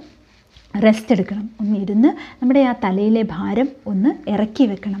ഒന്ന് റെസ്റ്റ് എടുക്കണം, ഒന്ന് ഇരുന്ന് നമ്മുടെ ആ തലയിലെ ഭാരം ഒന്ന് ഇറക്കി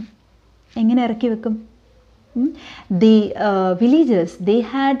വെക്കണം. എങ്ങനെ ഇറക്കി വെക്കും? The villagers, they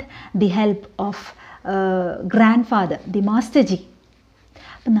had the help of grandfather, the master ji.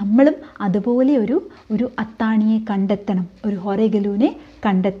 അപ്പം നമ്മളും അതുപോലെ ഒരു അത്താണിയെ കണ്ടെത്തണം, ഒരു ഹൊറഗല്ലുവിനെ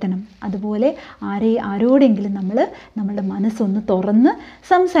കണ്ടെത്തണം. അതുപോലെ ആരോടെങ്കിലും നമ്മളുടെ മനസ്സൊന്ന് തുറന്ന്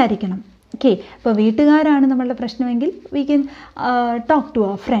സംസാരിക്കണം. ഓക്കെ, ഇപ്പോൾ വീട്ടുകാരാണ് നമ്മളുടെ പ്രശ്നമെങ്കിൽ we can talk to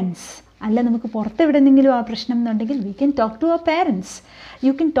our friends. അല്ല നമുക്ക് പുറത്തെവിടെന്നെങ്കിലും ആ പ്രശ്നം എന്നുണ്ടെങ്കിൽ we can talk to our parents,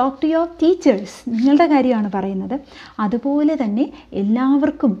 you can talk to your teachers. നിങ്ങളുടെ കാര്യമാണ് പറയുന്നത്. അതുപോലെ തന്നെ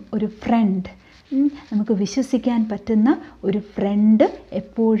എല്ലാവർക്കും ഒരു ഫ്രണ്ട്, നമുക്ക് വിശ്വസിക്കാൻ പറ്റുന്ന ഒരു ഫ്രണ്ട്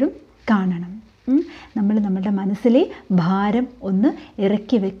എപ്പോഴും കാണണം. നമ്മൾ നമ്മുടെ മനസ്സിലെ ഭാരം ഒന്ന്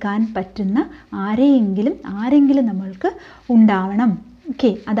ഇറക്കി വെക്കാൻ പറ്റുന്ന ആരെങ്കിലും നമ്മൾക്ക് ഉണ്ടാവണം.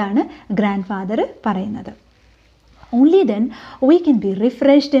 ഓക്കെ, അതാണ് ഗ്രാൻഡ് ഫാദർ പറയുന്നത്. Only then we can be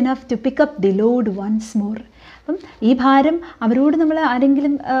refreshed enough to pick up the load once more. അപ്പം ഈ ഭാരം അവരോട് നമ്മൾ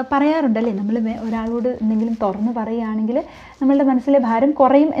ആരെങ്കിലും പറയാറുണ്ടല്ലേ, നമ്മൾ ഒരാളോട് എന്തെങ്കിലും തുറന്ന് പറയുകയാണെങ്കിൽ നമ്മളുടെ മനസ്സിലെ ഭാരം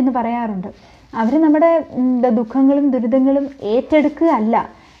കുറയും എന്ന് പറയാറുണ്ട്. അവർ നമ്മുടെ ദുഃഖങ്ങളും ദുരിതങ്ങളും ഏറ്റെടുക്കുകയല്ല,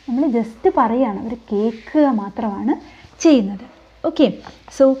 നമ്മൾ ജസ്റ്റ് പറയുകയാണ്, അവർ കേൾക്കുക മാത്രമാണ് ചെയ്യുന്നത്. Okay,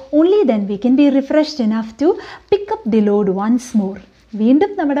 so only then we can be refreshed enough to pick up the load once more.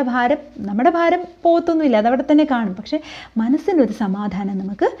 വീണ്ടും നമ്മുടെ ഭാരം പോകത്തൊന്നുമില്ല, അതവിടെ തന്നെ കാണും. പക്ഷേ മനസ്സിനൊരു സമാധാനം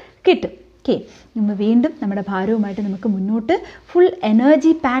നമുക്ക് കിട്ടും. ഓക്കെ, നമ്മൾ വീണ്ടും നമ്മുടെ ഭാരവുമായിട്ട് നമുക്ക് മുന്നോട്ട് ഫുൾ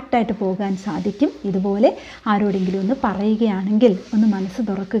എനർജി പാക്ഡായിട്ട് പോകാൻ സാധിക്കും. ഇതുപോലെ ആരോടെങ്കിലും ഒന്ന് പറയുകയാണെങ്കിൽ, ഒന്ന് മനസ്സ്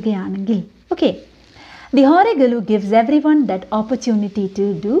തുറക്കുകയാണെങ്കിൽ. Okay, the ഹോറഗല്ലു gives every one that opportunity to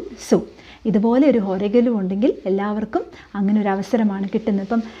do so. ഇതുപോലെ ഒരു ഹോറഗല്ലു ഉണ്ടെങ്കിൽ എല്ലാവർക്കും അങ്ങനെ ഒരു അവസരമാണ് കിട്ടുന്നത്.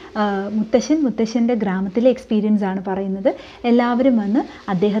 ഇപ്പം മുത്തശ്ശൻ്റെ ഗ്രാമത്തിലെ എക്സ്പീരിയൻസ് ആണ് പറയുന്നത്. എല്ലാവരും വന്ന്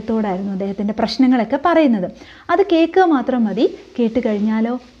അദ്ദേഹത്തോടായിരുന്നു അദ്ദേഹത്തിൻ്റെ പ്രശ്നങ്ങളൊക്കെ പറയുന്നത്. അത് കേൾക്കുക മാത്രം മതി, കേട്ട്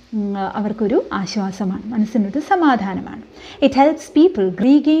കഴിഞ്ഞാലോ അവർക്കൊരു ആശ്വാസമാണ്, മനസ്സിനൊരു സമാധാനമാണ്. It helps people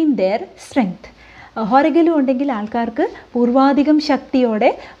regain there strength. ഹോറഗല്ലു ഉണ്ടെങ്കിൽ ആൾക്കാർക്ക് പൂർവാധികം ശക്തിയോടെ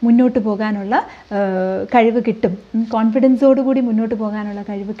മുന്നോട്ട് പോകാനുള്ള കഴിവ് കിട്ടും, കോൺഫിഡൻസോടുകൂടി മുന്നോട്ട് പോകാനുള്ള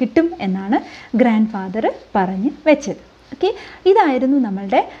കഴിവ് കിട്ടും എന്നാണ് ഗ്രാൻഡ് ഫാദർ പറഞ്ഞ് വെച്ചത്. ഓക്കെ, ഇതായിരുന്നു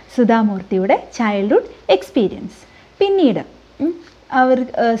നമ്മളുടെ സുധാമൂർത്തിയുടെ ചൈൽഡ്ഹുഡ് എക്സ്പീരിയൻസ്. പിന്നീട്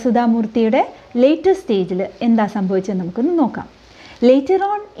സുധാമൂർത്തിയുടെ ലേറ്റർ സ്റ്റേജിൽ എന്താ സംഭവിച്ചതെന്ന് നമുക്കൊന്ന് നോക്കാം. Later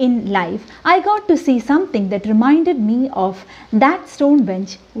on in life, I got to see something that reminded me of that stone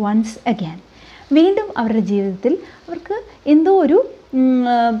bench once again. വീണ്ടും അവരുടെ ജീവിതത്തിൽ അവർക്ക് എന്തോ ഒരു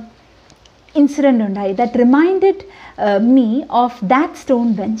ഇൻസിഡൻ്റ് ഉണ്ടായി. That reminded me of that stone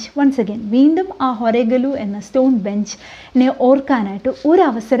bench once again. വീണ്ടും ആ ഹൊറഗല്ലു എന്ന സ്റ്റോൺ ബെഞ്ചിനെ ഓർക്കാനായിട്ട് ഒരു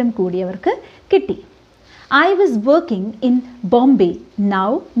അവസരം കൂടി അവർക്ക് കിട്ടി. I was working in Bombay,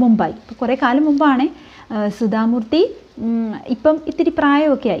 now Mumbai. ഇപ്പോൾ കുറേ കാലം മുമ്പാണ്. സുധാമൂർത്തി ഇപ്പം ഇത്തിരി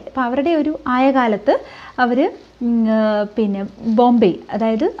പ്രായമൊക്കെ ആയി. അപ്പോൾ അവരുടെ ഒരു ആയ കാലത്ത് അവർ പിന്നെ ബോംബെ,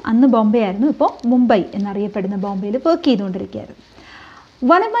 അതായത് അന്ന് ബോംബെ ആയിരുന്നു, ഇപ്പോൾ മുംബൈ എന്നറിയപ്പെടുന്ന ബോംബെയിൽ work ചെയ്തുകൊണ്ടിരിക്കുകയായിരുന്നു.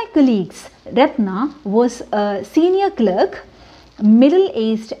 One of my colleagues, Ratna, was a senior clerk,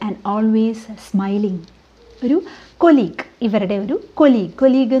 middle-aged and always smiling. ഒരു കൊലീഗ്, ഇവരുടെ ഒരു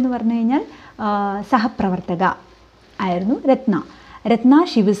കൊലീഗ് എന്ന് പറഞ്ഞു കഴിഞ്ഞാൽ സഹപ്രവർത്തക ആയിരുന്നു രത്ന.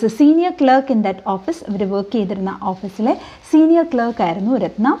 She was A senior clerk in that office. Our work ചെയ്തിരുന്ന ഓഫീസിലെ സീനിയർ ക്ലർക്ക് ആയിരുന്നു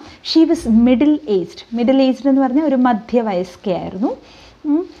രത്ന. ഷി വാസ് മിഡിൽ ഏജ്ഡ് എന്ന് പറഞ്ഞാൽ ഒരു മധ്യവയസ്കയായിരുന്നു.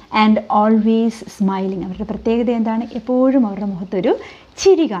 And always smiling. അവരുടെ പ്രത്യേകത എന്താണ്? എപ്പോഴും അവരുടെ മുഖത്തൊരു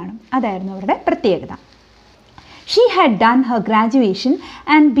ചിരി കാണും. അതായിരുന്നു അവരുടെ പ്രത്യേകത. She had done her graduation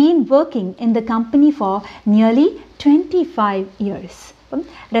and been working in the company for nearly 25 years. അപ്പം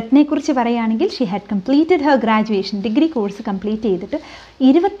രത്നയെക്കുറിച്ച് പറയുകയാണെങ്കിൽ she had completed Har graduation, degree course complete ചെയ്തിട്ട്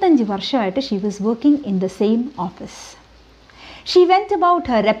 25 വർഷമായിട്ട് she was working in the same office. She went about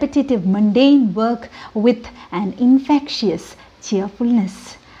Har repetitive മണ്ടെയിൻ work with an infectious cheerfulness.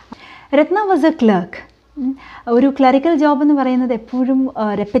 Ratna was A clerk. ഒരു clerical job എന്ന് പറയുന്നത് എപ്പോഴും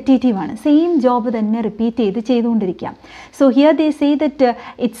റെപ്പറ്റേറ്റീവാണ്. Same job തന്നെ repeat ചെയ്തുകൊണ്ടിരിക്കാം. So here they say that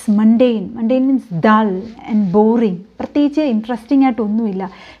it's മണ്ടെയിൻ means dull and boring. പ്രത്യേകിച്ച് interesting ആയിട്ടൊന്നുമില്ല,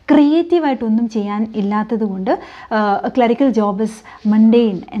 ക്രിയേറ്റീവായിട്ടൊന്നും ചെയ്യാൻ ഇല്ലാത്തത് കൊണ്ട് clerical job is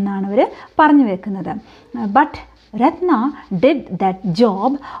മണ്ടെയിൻ എന്നാണ് അവർ പറഞ്ഞു വെക്കുന്നത്. But Ratna did that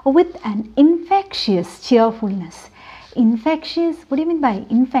job with an infectious cheerfulness. Infectious, what do you mean by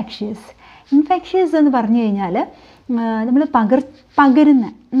infectious? Infectious എന്ന് പറഞ്ഞു കഴിഞ്ഞാൽ നമ്മൾ പകരുന്ന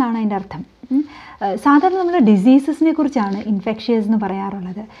എന്നാണ് അതിൻ്റെ അർത്ഥം. സാധാരണ നമ്മൾ ഡിസീസസിനെ കുറിച്ചാണ് ഇൻഫെക്ഷ്യസ് എന്ന്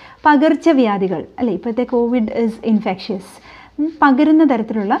പറയാറുള്ളത്. പകർച്ചവ്യാധികൾ അല്ലേ, ഇപ്പോഴത്തെ കോവിഡ് ഇസ് ഇൻഫെക്ഷ്യസ്. പകരുന്ന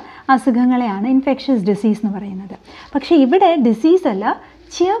തരത്തിലുള്ള അസുഖങ്ങളെയാണ് ഇൻഫെക്ഷ്യസ് ഡിസീസ് എന്ന് പറയുന്നത്. പക്ഷേ ഇവിടെ ഡിസീസ് അല്ല,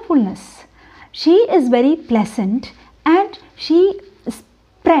 cheerfulness. She is very pleasant and she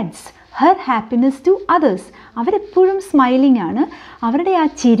spreads Har happiness to others. അവരെപ്പോഴും സ്മൈലിംഗ് ആണ്. അവരുടെ ആ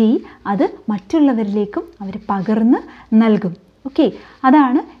ചിരി അത് മറ്റുള്ളവരിലേക്കും അവർ പകർന്ന് നൽകും. ഓക്കെ,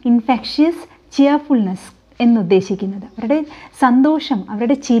 അതാണ് ഇൻഫെക്ഷ്യസ് ചിയർഫുൾനെസ് എന്നുദ്ദേശിക്കുന്നത്. അവരുടെ സന്തോഷം,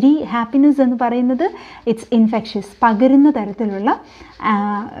 അവരുടെ ചിരി, ഹാപ്പിനെസ് എന്ന് പറയുന്നത് ഇറ്റ്സ് ഇൻഫെക്ഷ്യസ്, പകരുന്ന തരത്തിലുള്ള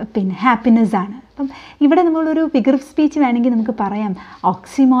ഹാപ്പിനെസ് ആണ്. അപ്പം ഇവിടെ നമ്മളൊരു ഫിഗർ ഓഫ് സ്പീച്ച് വേണമെങ്കിൽ നമുക്ക് പറയാം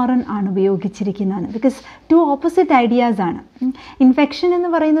ഓക്സിമോറൺ ആണ് ഉപയോഗിച്ചിരിക്കുന്നതാണ്. ബിക്കോസ് ടു ഓപ്പോസിറ്റ് ഐഡിയാസ് ആണ്. ഇൻഫെക്ഷൻ എന്ന്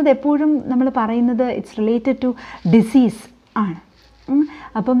പറയുന്നത് എപ്പോഴും നമ്മൾ പറയുന്നത് ഇറ്റ്സ് റിലേറ്റഡ് ടു ഡിസീസ് ആണ്.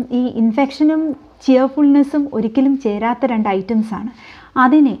 അപ്പം ഈ ഇൻഫെക്ഷനും ചിയർഫുൾനെസ്സും ഒരിക്കലും ചേരാത്ത രണ്ട് ഐറ്റംസ് ആണ്.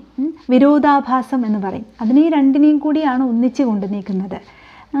 അതിനെ വിരോധാഭാസം എന്ന് പറയും. അതിനെ രണ്ടിനെയും കൂടിയാണ് ഒന്നിച്ച് കൊണ്ടു നീക്കുന്നത്.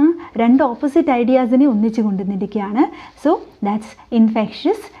 രണ്ട് ഓപ്പോസിറ്റ് ഐഡിയാസിനെ ഒന്നിച്ച് കൊണ്ടുവന്നിരിക്കുകയാണ്. So that's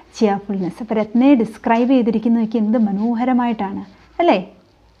infectious cheerfulness. അപ്പോൾ രത്നയെ ഡിസ്ക്രൈബ് ചെയ്തിരിക്കുന്നതൊക്കെ എന്ത് മനോഹരമായിട്ടാണ് അല്ലേ.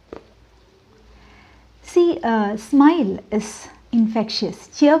 C smile is infectious,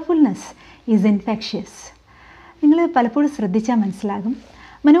 cheerfulness is infectious. നിങ്ങൾ പലപ്പോഴും ശ്രദ്ധിച്ചാൽ മനസ്സിലാകും,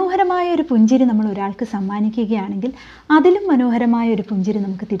 മനോഹരമായ ഒരു പുഞ്ചിരി നമ്മൾ ഒരാൾക്ക് സമ്മാനിക്കുകയാണെങ്കിൽ അതിലും മനോഹരമായ ഒരു പുഞ്ചിരി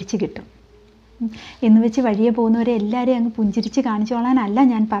നമുക്ക് തിരിച്ചു കിട്ടും. എന്ന് വെച്ച് വഴിയെ പോകുന്നവരെ എല്ലാവരെയും അങ്ങ് പുഞ്ചിരിച്ച് കാണിച്ചോളാനല്ല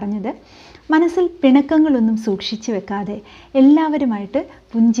ഞാൻ പറഞ്ഞത്. മനസ്സിൽ പിണക്കങ്ങളൊന്നും സൂക്ഷിച്ച് വെക്കാതെ എല്ലാവരുമായിട്ട്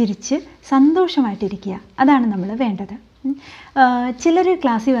പുഞ്ചിരിച്ച് സന്തോഷമായിട്ടിരിക്കുക, അതാണ് നമ്മൾ വേണ്ടത്. ചിലർ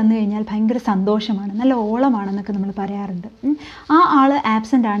ക്ലാസ്സിൽ വന്നു കഴിഞ്ഞാൽ ഭയങ്കര സന്തോഷമാണ്, നല്ല ഓളമാണെന്നൊക്കെ നമ്മൾ പറയാറുണ്ട്. ആ ആൾ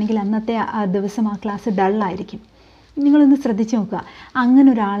ആബ്സെൻ്റ് ആണെങ്കിൽ അന്നത്തെ ദിവസം ആ ക്ലാസ് ഡള്ളായിരിക്കും. നിങ്ങളൊന്ന് ശ്രദ്ധിച്ച് നോക്കുക, അങ്ങനെ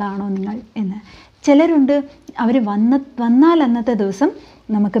ഒരാളാണോ നിങ്ങൾ എന്ന്. ചിലരുണ്ട്, അവർ വന്നാൽ അന്നത്തെ ദിവസം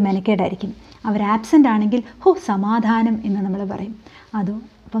നമുക്ക് മെനക്കേടായിരിക്കും. അവർ ആബ്സെൻ്റ് ആണെങ്കിൽ സമാധാനം എന്ന് നമ്മൾ പറയും.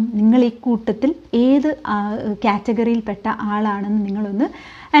 അപ്പം നിങ്ങൾ ഈ കൂട്ടത്തിൽ ഏത് കാറ്റഗറിയിൽപ്പെട്ട ആളാണെന്ന് നിങ്ങളൊന്ന്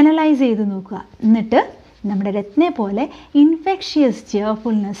അനലൈസ് ചെയ്ത് നോക്കുക. എന്നിട്ട് നമ്മുടെ രത്നയെ പോലെ ഇൻഫെക്ഷ്യസ്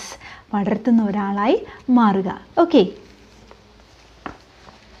ചിയർഫുൾനെസ് പടർത്തുന്ന ഒരാളായി മാറുക. Okay.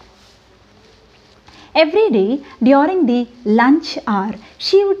 Every day during the lunch hour,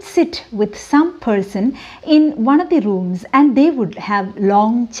 she would sit with some person in one of the rooms and they would have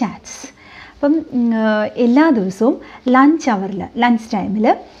long chats. അപ്പം എല്ലാ ദിവസവും ലഞ്ച് ടൈമിൽ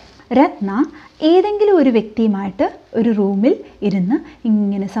രത്ന ഏതെങ്കിലും ഒരു വ്യക്തിയുമായിട്ട് ഒരു റൂമിൽ ഇരുന്ന്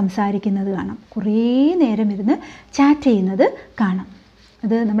ഇങ്ങനെ സംസാരിക്കുന്നത് കാണാം, കുറേ നേരം ഇരുന്ന് ചാറ്റ് ചെയ്യുന്നത് കാണാം.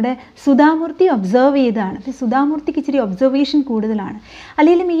 അത് നമ്മുടെ സുധാമൂർത്തി ഒബ്സർവ് ചെയ്തതാണ്. അപ്പോൾ സുധാമൂർത്തിക്ക് ഇച്ചിരി ഒബ്സർവേഷൻ കൂടുതലാണ്,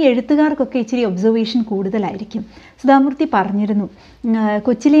 അല്ലെങ്കിലും ഈ എഴുത്തുകാർക്കൊക്കെ ഇച്ചിരി ഒബ്സർവേഷൻ കൂടുതലായിരിക്കും. സുധാമൂർത്തി പറഞ്ഞിരുന്നു,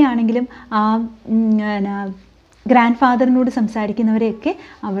 കൊച്ചിലെ ആണെങ്കിലും ഗ്രാൻഡ് ഫാദറിനോട് സംസാരിക്കുന്നവരെയൊക്കെ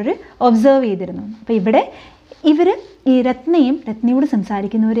അവർ ഒബ്സർവ് ചെയ്തിരുന്നു. അപ്പോൾ ഇവിടെ ഇവർ ഈ രത്നയോട്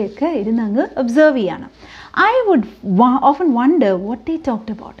സംസാരിക്കുന്നവരെയൊക്കെ ഇരുന്ന് അങ്ങ് ഒബ്സർവ് ചെയ്യാണ്. I would often wonder what they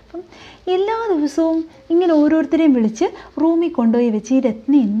talked about. അപ്പം എല്ലാ ദിവസവും ഇങ്ങനെ ഓരോരുത്തരെയും വിളിച്ച് റൂമിൽ കൊണ്ടുപോയി വെച്ച് ഈ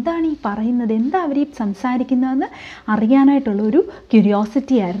രത്ന എന്താണ് ഈ പറയുന്നത്, എന്താ അവർ ഈ സംസാരിക്കുന്നതെന്ന് അറിയാനായിട്ടുള്ളൊരു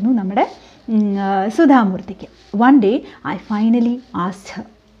ക്യൂരിയോസിറ്റി ആയിരുന്നു നമ്മുടെ സുധാമൂർത്തിക്ക്. One day I finally asked Har.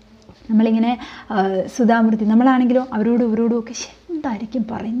 നമ്മളിങ്ങനെ സുധാമൂർത്തി നമ്മളാണെങ്കിലോ ഇവരോടും ഒക്കെ എന്തായിരിക്കും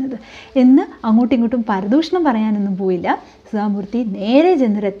പറയുന്നത് എന്ന് അങ്ങോട്ടും ഇങ്ങോട്ടും പരദൂഷണം പറയാനൊന്നും പോയില്ല. സുധാമൂർത്തി നേരെ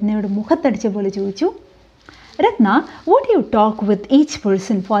ചെന്ന് രത്നയോട് മുഖത്തടിച്ച പോലെ ചോദിച്ചു, രത്ന, what you talk with each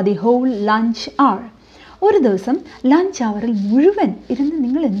person for the whole lunch അവർ? ഒരു ദിവസം ലഞ്ച് അവറിൽ മുഴുവൻ ഇരുന്ന്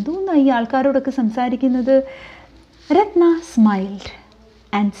നിങ്ങൾ എന്തോന്നാണ് ഈ ആൾക്കാരോടൊക്കെ സംസാരിക്കുന്നത്? രത്ന smiled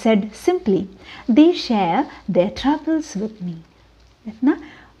and Z simply, they share there troubles with me. രത്ന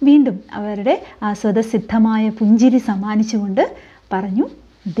വീണ്ടും അവരുടെ ആ സ്വതസിദ്ധമായ പുഞ്ചിരി സമ്മാനിച്ചുകൊണ്ട് പറഞ്ഞു,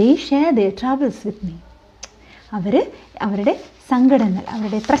 ദേ share there troubles with me. അവരുടെ സങ്കടങ്ങൾ,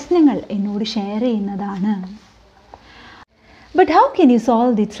 അവരുടെ പ്രശ്നങ്ങൾ എന്നോട് ഷെയർ ചെയ്യുന്നതാണ്. But how can you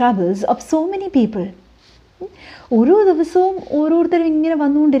solve the troubles of so many people? ഓരോ ദിവസവും ഓരോരുത്തരും ഇങ്ങനെ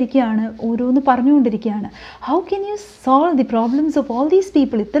വന്നുകൊണ്ടിരിക്കുകയാണ്, ഓരോന്ന് പറഞ്ഞുകൊണ്ടിരിക്കുകയാണ്. How can you solve the problems of all these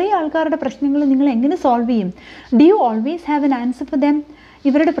people? ഇത്രയും ആൾക്കാരുടെ പ്രശ്നങ്ങൾ നിങ്ങൾ എങ്ങനെ സോൾവ് ചെയ്യും? Do you always have an answer for them?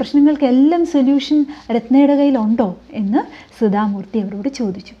 ഇവരുടെ പ്രശ്നങ്ങൾക്കെല്ലാം സൊല്യൂഷൻ രത്നയുടെ കയ്യിലുണ്ടോ എന്ന് സുധാമൂർത്തി അവരോട്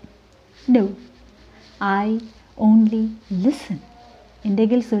ചോദിച്ചു. No, I only listen. എൻ്റെ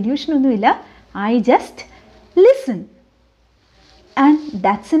കയ്യിൽ സൊല്യൂഷനൊന്നുമില്ല, I just listen and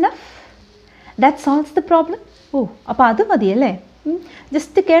that's enough. That solves the problem. അപ്പോൾ അത് മതിയല്ലേ?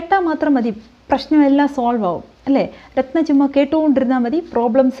 ജസ്റ്റ് കേട്ടാൽ മാത്രം മതി, പ്രശ്നമെല്ലാം സോൾവ് ആവും അല്ലേ? രത്ന ചുമ്മാ കേട്ടുകൊണ്ടിരുന്നാൽ മതി,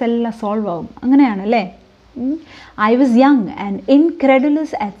 പ്രോബ്ലംസ് എല്ലാം സോൾവ് ആവും. അങ്ങനെയാണല്ലേ? I was young and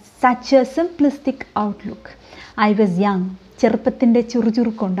incredulous at such a simplistic outlook. I was young. ചെറുപ്പത്തിൻ്റെ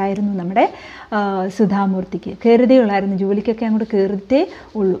ചുറുചുറുക്കുണ്ടായിരുന്നു നമ്മുടെ സുധാമൂർത്തിക്ക്. കയറുതയുള്ളായിരുന്നു, ജോലിക്കൊക്കെ അങ്ങോട്ട് കയറിത്തേ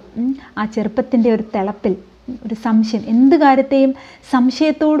ഉള്ളൂ. ആ ചെറുപ്പത്തിൻ്റെ ഒരു തിളപ്പിൽ ഒരു സംശയം, എന്ത് കാര്യത്തെയും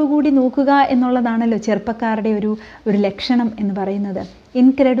സംശയത്തോടു കൂടി നോക്കുക എന്നുള്ളതാണല്ലോ ചെറുപ്പക്കാരുടെ ഒരു ലക്ഷണം എന്ന് പറയുന്നത്.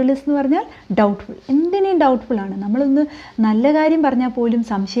 ഇൻക്രെഡുലസ് എന്ന് പറഞ്ഞാൽ ഡൗട്ട്ഫുൾ, എന്തിനേയും ഡൗട്ട്ഫുള്ളാണ്. നമ്മളൊന്ന് നല്ല കാര്യം പറഞ്ഞാൽ പോലും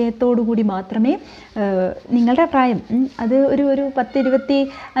സംശയത്തോടു കൂടി മാത്രമേ, നിങ്ങളുടെ പ്രായം അത് ഒരു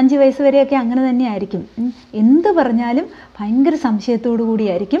 10-25 വയസ്സ് വരെയൊക്കെ അങ്ങനെ തന്നെ ആയിരിക്കും, എന്ത് പറഞ്ഞാലും ഭയങ്കര സംശയത്തോടു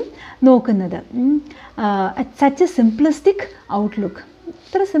കൂടിയായിരിക്കും നോക്കുന്നത്. Such A simplistic outlook.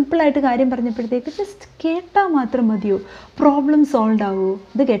 ഇത്ര സിമ്പിളായിട്ട് കാര്യം പറഞ്ഞപ്പോഴത്തേക്ക് ജസ്റ്റ് കേട്ടാൽ മാത്രം മതിയോ, പ്രോബ്ലം സോൾവ് ആവുമോ?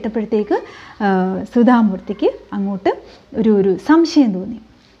 ഇത് കേട്ടപ്പോഴത്തേക്ക് സുധാമൂർത്തിക്ക് അങ്ങോട്ട് ഒരു സംശയം തോന്നി.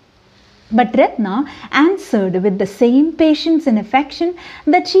 But Ratna answered with the same patience and affection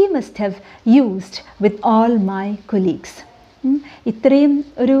that she must have used with all my colleagues. ഇത്രയും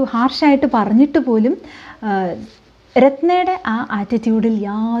ഒരു ഹാർഷായിട്ട് പറഞ്ഞിട്ട് പോലും രത്നയുടെ ആ ആറ്റിറ്റ്യൂഡിൽ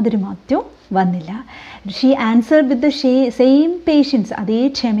യാതൊരു മാറ്റവും വന്നില്ല. She answered with the same patients. അതേ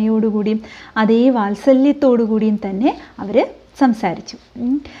ക്ഷമയോടുകൂടിയും അതേ വാത്സല്യത്തോടുകൂടിയും തന്നെ അവർ സംസാരിച്ചു.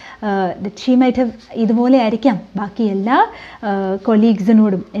 ഷീ മൈറ്റ് ഹവ് ഇതുപോലെ ആയിരിക്കാം ബാക്കി എല്ലാ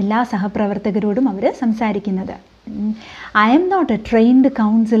കൊളീഗ്സിനോടും എല്ലാ സഹപ്രവർത്തകരോടും അവർ സംസാരിക്കുന്നത്. I am not A trained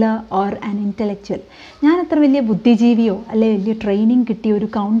councillor or an intellectual. ഞാൻ അത്ര വലിയ ബുദ്ധിജീവിയോ അല്ലെ വലിയ ട്രെയിനിങ് കിട്ടിയ ഒരു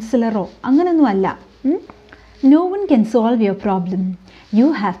കൗൺസിലറോ അങ്ങനെയൊന്നും അല്ല. No one can solve your problem. You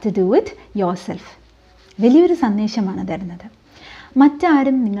have to do it yourself. വലിയൊരു സന്ദേശമാണ് തരുന്നത്.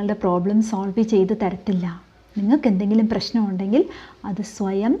 മറ്റാരും നിങ്ങളുടെ പ്രോബ്ലം സോൾവ് ചെയ്ത് തരത്തില്ല. നിങ്ങൾക്ക് എന്തെങ്കിലും പ്രശ്നമുണ്ടെങ്കിൽ അത്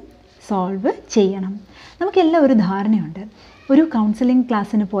സ്വയം സോൾവ് ചെയ്യണം. നമുക്കെല്ലാം ഒരു ധാരണയുണ്ട്. ഒരു കൗൺസിലിംഗ്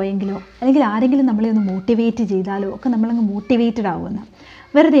ക്ലാസ്സിന് പോയെങ്കിലോ അല്ലെങ്കിൽ ആരെങ്കിലും നമ്മളെ ഒന്ന് മോട്ടിവേറ്റ് ചെയ്താലോ ഒക്കെ നമ്മളങ്ങ് മോട്ടിവേറ്റഡ് ആവുമെന്ന്.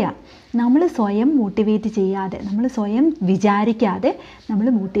 വെറുതെയാണ്. നമ്മൾ സ്വയം മോട്ടിവേറ്റ് ചെയ്യാതെ, നമ്മൾ സ്വയം വിചാരിക്കാതെ നമ്മൾ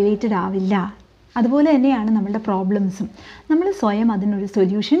മോട്ടിവേറ്റഡ് ആവില്ല. അതുപോലെ തന്നെയാണ് നമ്മളുടെ പ്രോബ്ലംസും. നമ്മൾ സ്വയം അതിനൊരു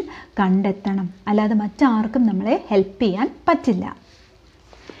സൊല്യൂഷൻ കണ്ടെത്തണം, അല്ലാതെ മറ്റാർക്കും നമ്മളെ ഹെൽപ്പ് ചെയ്യാൻ പറ്റില്ല.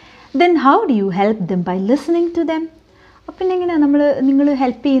 Then how do you help them? By listening to them. പിന്നെ എങ്ങനെയാണ് നിങ്ങൾ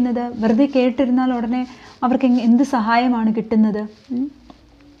ഹെൽപ്പ് ചെയ്യുന്നത്? വെറുതെ കേട്ടിരുന്നാൽ ഉടനെ അവർക്ക് എന്ത് സഹായമാണ് കിട്ടുന്നത്?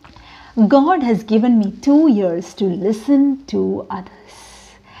 God has given me 2 years to listen to others.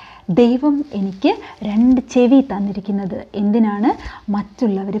 ദൈവം എനിക്ക് 2 ചെവി തന്നിരിക്കുന്നത് എന്തിനാണ്?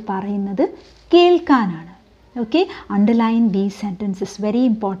 മറ്റുള്ളവർ പറയുന്നത് കേൾക്കാനാണ്. Okay, underline these sentences, very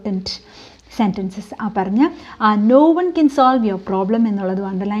important sentences. ആ പറഞ്ഞ no one Ken solve your problem എന്നുള്ളതും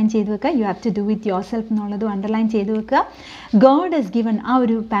അണ്ടർലൈൻ ചെയ്ത് വെക്കുക. You have to do with your self എന്നുള്ളതും അണ്ടർലൈൻ ചെയ്ത് വെക്കുക. ഗോഡ് ഹസ് ഗിവൺ, ആ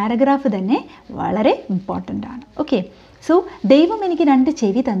ഒരു പാരഗ്രാഫ് തന്നെ വളരെ ഇമ്പോർട്ടൻ്റ് ആണ്. ഓക്കെ, സോ ദൈവം എനിക്ക് 2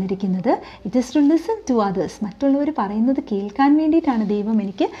 ചെവി തന്നിരിക്കുന്നത് it is to listen to others. മറ്റുള്ളവർ പറയുന്നത് കേൾക്കാൻ വേണ്ടിയിട്ടാണ് ദൈവം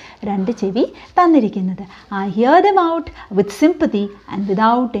എനിക്ക് 2 ചെവി തന്നിരിക്കുന്നത്. I here them out with sympathy and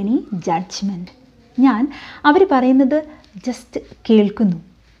without any judgement. ഞാൻ അവർ പറയുന്നത് ജസ്റ്റ് കേൾക്കുന്നു,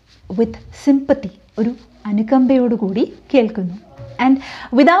 വിത്ത് സിമ്പത്തി, ഒരു അനുകമ്പയോടുകൂടി കേൾക്കുന്നു. ആൻഡ്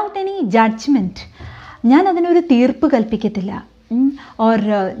വിതൗട്ട് എനി ജഡ്ജ്മെൻറ്റ്, ഞാൻ അതിനൊരു തീർപ്പ് കൽപ്പിക്കത്തില്ല. ഓർ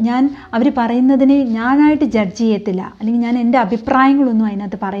ഞാൻ അവർ പറയുന്നതിനെ ഞാനായിട്ട് ജഡ്ജ് ചെയ്യത്തില്ല, അല്ലെങ്കിൽ ഞാൻ എൻ്റെ അഭിപ്രായങ്ങളൊന്നും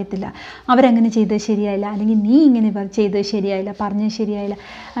അതിനകത്ത് പറയത്തില്ല. അവരങ്ങനെ ചെയ്തത് ശരിയായില്ല, അല്ലെങ്കിൽ നീ ഇങ്ങനെ ചെയ്തത് ശരിയായില്ല, പറഞ്ഞത് ശരിയായില്ല,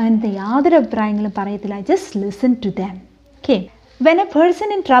 അങ്ങനത്തെ യാതൊരു അഭിപ്രായങ്ങളും പറയത്തില്ല. I just listen to them. Okay, when a person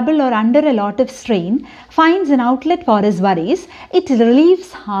in trouble or under a lot of strain finds an outlet for his worries, it relieves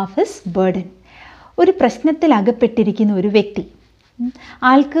half his burden. ഒരു പ്രശ്നത്തിൽ അകപ്പെട്ടിരിക്കുന്ന ഒരു വ്യക്തി,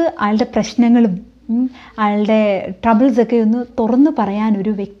 ആൾക്ക് അയാളുടെ പ്രശ്നങ്ങളും അയാളുടെ ട്രബിൾസൊക്കെ ഒന്ന് തുറന്നു പറയാൻ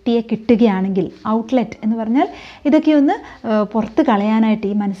ഒരു വ്യക്തിയെ കിട്ടുകയാണെങ്കിൽ, ഔട്ട്ലെറ്റ് എന്ന് പറഞ്ഞാൽ ഇതൊക്കെ ഒന്ന് പുറത്ത് കളയാനായിട്ട്,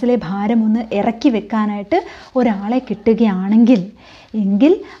 ഈ മനസ്സിലെ ഭാരം ഒന്ന് ഇറക്കി വെക്കാനായിട്ട് ഒരാളെ കിട്ടുകയാണെങ്കിൽ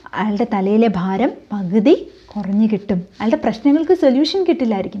എങ്കിൽ അയാളുടെ തലയിലെ ഭാരം പകുതി കുറഞ്ഞു കിട്ടും. അയാളുടെ പ്രശ്നങ്ങൾക്ക് സൊല്യൂഷൻ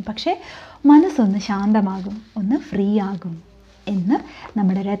കിട്ടില്ലായിരിക്കും, പക്ഷേ മനസ്സൊന്ന് ശാന്തമാകും, ഒന്ന് ഫ്രീ ആകും എന്ന്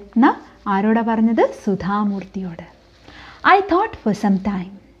നമ്മുടെ രത്ന ആരോടാ പറഞ്ഞത്? സുധാമൂർത്തിയോട്. I thought for some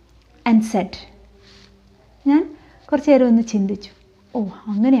time and Z, ഞാൻ കുറച്ച് നേരം ഒന്ന് ചിന്തിച്ചു. ഓ,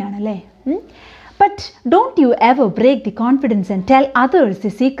 അങ്ങനെയാണല്ലേ. But don't you ever break the confidence and tell others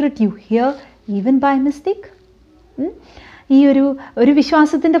the secret U here even by mistake. ഈ ഒരു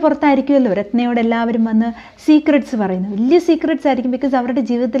വിശ്വാസത്തിൻ്റെ പുറത്തായിരിക്കുമല്ലോ രത്നയോട് എല്ലാവരും വന്ന് സീക്രറ്റ്സ് പറയുന്നത്. വലിയ സീക്രറ്റ്സ് ആയിരിക്കും, ബിക്കോസ് അവരുടെ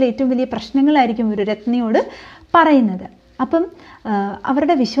ജീവിതത്തിലെ ഏറ്റവും വലിയ പ്രശ്നങ്ങളായിരിക്കും ഒരു രത്നയോട് പറയുന്നത്. അപ്പം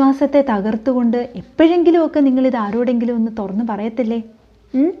അവരുടെ വിശ്വാസത്തെ തകർത്തുകൊണ്ട് എപ്പോഴെങ്കിലുമൊക്കെ നിങ്ങളിത് ആരോടെങ്കിലും ഒന്ന് തുറന്ന് പറയത്തില്ലേ?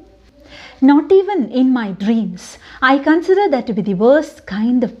 Not even in my dreams I consider that to be the worst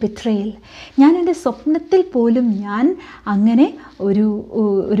kind of betrayal. ഞാൻ എൻ്റെ സ്വപ്നത്തിൽ പോലും ഞാൻ അങ്ങനെ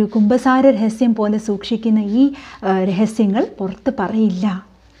ഒരു കുംഭസാര രഹസ്യം പോലെ സൂക്ഷിക്കുന്ന ഈ രഹസ്യങ്ങൾ പുറത്ത് പറയില്ല.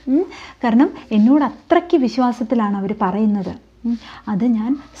 കാരണം എന്നോട് അത്രയ്ക്ക് വിശ്വാസത്തിലാണ് അവർ പറയുന്നത്. അത്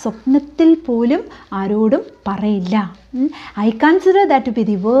ഞാൻ സ്വപ്നത്തിൽ പോലും ആരോടും പറയില്ല. I consider that to be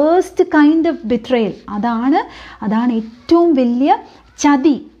the worst kind of betrayal. അതാണ് ഏറ്റവും വലിയ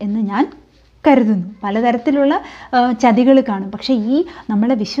ചതി എന്ന് ഞാൻ കരുതുന്നു. പലതരത്തിലുള്ള ചതികൾ കാണും, പക്ഷേ ഈ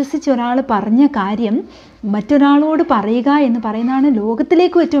നമ്മളെ വിശ്വസിച്ച് ഒരാൾ പറഞ്ഞ കാര്യം മറ്റൊരാളോട് പറയുക എന്ന് പറയുന്നതാണ്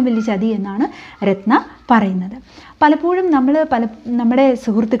ലോകത്തിലേക്കും ഏറ്റവും വലിയ ചതി എന്നാണ് രത്ന പറയുന്നത്. പലപ്പോഴും നമ്മുടെ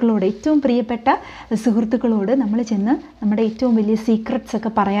സുഹൃത്തുക്കളോട്, ഏറ്റവും പ്രിയപ്പെട്ട സുഹൃത്തുക്കളോട് നമ്മൾ ചെന്ന് നമ്മുടെ ഏറ്റവും വലിയ സീക്രട്സ്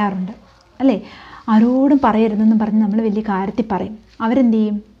ഒക്കെ പറയാറുണ്ട് അല്ലേ? ആരോടും പറയരുതെന്ന് പറഞ്ഞ് നമ്മൾ വലിയ കാര്യത്തിൽ പറയും. അവരെന്ത്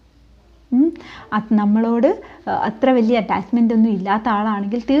ചെയ്യും? നമ്മളോട് അത്ര വലിയ അറ്റാച്ച്മെൻ്റ് ഒന്നും ഇല്ലാത്ത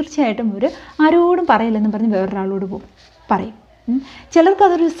ആളാണെങ്കിൽ തീർച്ചയായിട്ടും ആരോടും പറയില്ലെന്ന് പറഞ്ഞ് വേറൊരാളോട് പറയും. ചിലർക്ക്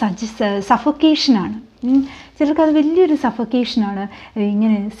അതൊരു സഫൊക്കേഷനാണ്. ചിലർക്കത് വലിയൊരു സഫക്കേഷനാണ്.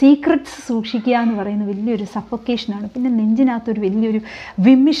 ഇങ്ങനെ സീക്രട്സ് സൂക്ഷിക്കുക എന്ന് പറയുന്നത് വലിയൊരു സഫക്കേഷനാണ്. പിന്നെ നെഞ്ചിനകത്തൊരു വലിയൊരു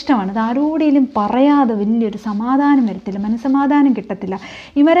വിമ്മിഷ്ടമാണ്. അത് ആരോടെങ്കിലും പറയാതെ വലിയൊരു സമാധാനം വരത്തില്ല, മനസ്സമാധാനം കിട്ടത്തില്ല.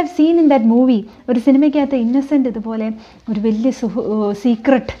 You might have seen in that movie, ഒരു സിനിമയ്ക്കകത്ത് ഇന്നസെൻ്റ് ഇതുപോലെ ഒരു വലിയ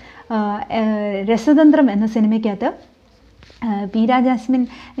സീക്രട്ട്, രസതന്ത്രം എന്ന സിനിമയ്ക്കകത്ത് പീര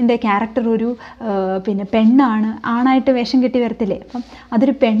ജാസ്മിൻ്റെ ക്യാരക്ടർ ഒരു പിന്നെ പെണ്ണാണ്, ആണായിട്ട് വേഷം കെട്ടി വരത്തില്ലേ, അപ്പം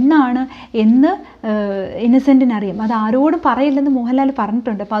അതൊരു പെണ്ണാണ് എന്ന് ഇന്നസെൻറ്റിനറിയാം. അത് ആരോടും പറയില്ലെന്ന് മോഹൻലാൽ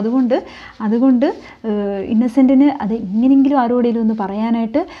പറഞ്ഞിട്ടുണ്ട്. അപ്പം അതുകൊണ്ട് ഇന്നസെൻറ്റിന് അത് എങ്ങനെയെങ്കിലും ആരോടെങ്കിലും ഒന്ന്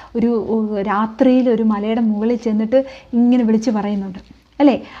പറയാനായിട്ട് ഒരു രാത്രിയിൽ ഒരു മലയുടെ മുകളിൽ ചെന്നിട്ട് ഇങ്ങനെ വിളിച്ച് പറയുന്നുണ്ട്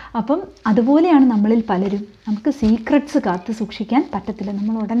അല്ലേ. അപ്പം അതുപോലെയാണ് നമ്മളിൽ പലരും. നമുക്ക് സീക്രട്സ് കാത്ത് സൂക്ഷിക്കാൻ പറ്റത്തില്ല.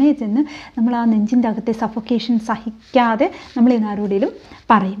 നമ്മൾ ഉടനെ ചെന്ന് നമ്മൾ ആ നെഞ്ചിൻ്റെ അകത്തെ സഫക്കേഷൻ സഹിക്കാതെ നമ്മൾ ഇന്ന് ആരോടെങ്കിലും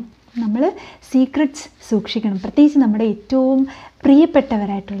പറയും. നമ്മൾ സീക്രട്സ് സൂക്ഷിക്കണം. പ്രത്യേകിച്ച് നമ്മുടെ ഏറ്റവും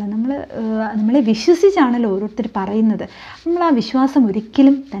പ്രിയപ്പെട്ടവരായിട്ടുള്ള നമ്മളെ വിശ്വസിച്ചാണല്ലോ ഓരോരുത്തർ പറയുന്നത്. നമ്മൾ ആ വിശ്വാസം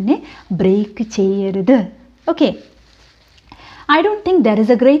ഒരിക്കലും തന്നെ ബ്രേക്ക് ചെയ്യരുത്. Okay. I don't think there is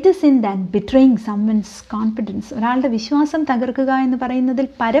a greater sin than betraying someone's confidence. ഒരാളുടെ വിശ്വാസം തകർക്കുക എന്ന് പറയുന്നതിൽ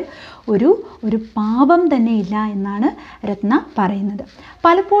പരം ഒരു പാപം തന്നെ ഇല്ല എന്നാണ് രത്ന പറയുന്നത്.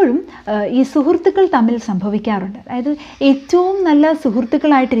 പലപ്പോഴും ഈ സുഹൃത്തുക്കൾ തമ്മിൽ സംഭവിക്കാറുണ്ട്. അതായത് ഏറ്റവും നല്ല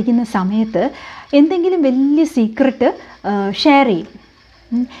സുഹൃത്തുക്കളായിട്ടിരിക്കുന്ന സമയത്ത് എന്തെങ്കിലും വലിയ സീക്രട്ട് ഷെയർ ചെയ്യും.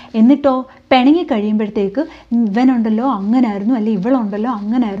 എന്നിട്ടോ പിണങ്ങി കഴിയുമ്പോഴത്തേക്ക് ഇവനുണ്ടല്ലോ അങ്ങനായിരുന്നു, അല്ലെങ്കിൽ ഇവളുണ്ടല്ലോ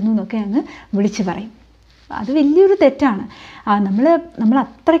അങ്ങനായിരുന്നു എന്നൊക്കെ അങ്ങ് വിളിച്ച് പറയും. അത് വലിയൊരു തെറ്റാണ്. നമ്മൾ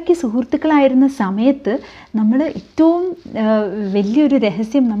അത്രയ്ക്ക് സുഹൃത്തുക്കളായിരുന്ന സമയത്ത് നമ്മൾ ഏറ്റവും വലിയൊരു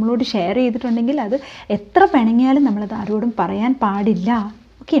രഹസ്യം നമ്മളോട് ഷെയർ ചെയ്തിട്ടുണ്ടെങ്കിൽ അത് എത്ര പിണങ്ങിയാലും നമ്മളത് ആരോടും പറയാൻ പാടില്ല.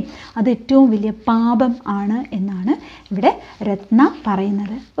 ഓക്കെ, അത് ഏറ്റവും വലിയ പാപം ആണ് എന്നാണ് ഇവിടെ രത്ന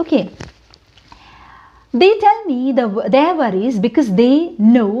പറയുന്നത്. Okay. They tell me their worries because they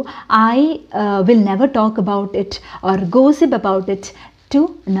know I will never talk about it or gossip about it to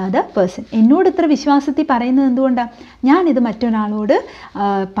another person. എന്നോട് ഇത്ര വിശ്വാസത്തിൽ പറയുന്നത് എന്തുകൊണ്ടാണ്? ഞാനിത് മറ്റൊരാളോട്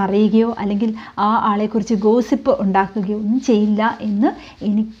പറയുകയോ അല്ലെങ്കിൽ ആ ആളെക്കുറിച്ച് ഗോസിപ്പ് ഉണ്ടാക്കുകയോ ഒന്നും ചെയ്യില്ല എന്ന്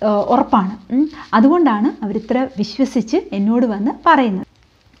എനിക്ക് ഉറപ്പാണ്. അതുകൊണ്ടാണ് അവരിത്ര വിശ്വസിച്ച് എന്നോട് വന്ന് പറയുന്നത്.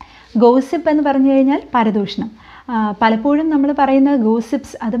 ഗോസിപ്പ് എന്ന് പറഞ്ഞു കഴിഞ്ഞാൽ പരദൂഷണം. പലപ്പോഴും നമ്മൾ പറയുന്ന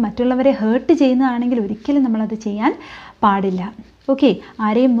ഗോസിപ്സ് അത് മറ്റുള്ളവരെ ഹേർട്ട് ചെയ്യുന്നതാണെങ്കിൽ ഒരിക്കലും നമ്മളത് ചെയ്യാൻ പാടില്ല. ഓക്കെ,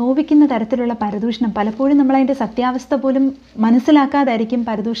 ആരെയും നോവിക്കുന്ന തരത്തിലുള്ള പരദൂഷണം, പലപ്പോഴും നമ്മളതിൻ്റെ സത്യാവസ്ഥ പോലും മനസ്സിലാക്കാതായിരിക്കും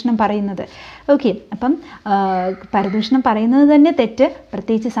പരദൂഷണം പറയുന്നത്. ഓക്കെ, അപ്പം പരദൂഷണം പറയുന്നത് തന്നെ തെറ്റ്.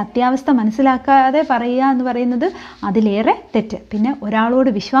 പ്രത്യേകിച്ച് സത്യാവസ്ഥ മനസ്സിലാക്കാതെ പറയുക എന്ന് പറയുന്നത് അതിലേറെ തെറ്റ്. പിന്നെ ഒരാളോട്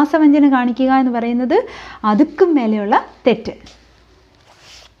വിശ്വാസവഞ്ചന കാണിക്കുക എന്ന് പറയുന്നത് അതുക്കും മേലെയുള്ള തെറ്റ്.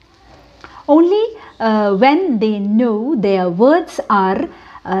 Only when they know their words are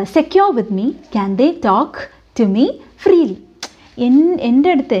secure with me can they talk to me freely.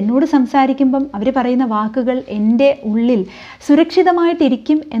 എന്നോട് സംസാരിക്കുമ്പം അവർ പറയുന്ന വാക്കുകൾ എൻ്റെ ഉള്ളിൽ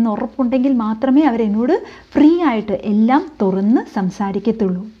സുരക്ഷിതമായിട്ടിരിക്കും എന്ന് ഉറപ്പുണ്ടെങ്കിൽ മാത്രമേ അവരെന്നോട് ഫ്രീ ആയിട്ട് എല്ലാം തുറന്ന്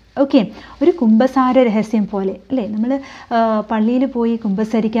സംസാരിക്കത്തുള്ളൂ. ഓക്കെ, ഒരു കുമ്പസാര രഹസ്യം പോലെ അല്ലേ, നമ്മൾ പള്ളിയിൽ പോയി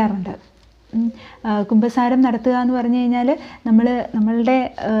കുമ്പസരിക്കാറുണ്ട്. കുമ്പസാരം നടത്തുക എന്ന് പറഞ്ഞു കഴിഞ്ഞാൽ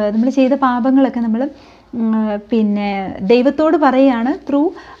നമ്മൾ ചെയ്ത പാപങ്ങളൊക്കെ നമ്മൾ പിന്നെ ദൈവത്തോട് പറയുകയാണ്. ത്രൂ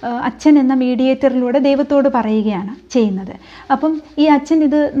അച്ഛൻ എന്ന മീഡിയേറ്ററിലൂടെ ദൈവത്തോട് പറയുകയാണ് ചെയ്യുന്നത്. അപ്പം ഈ അച്ഛൻ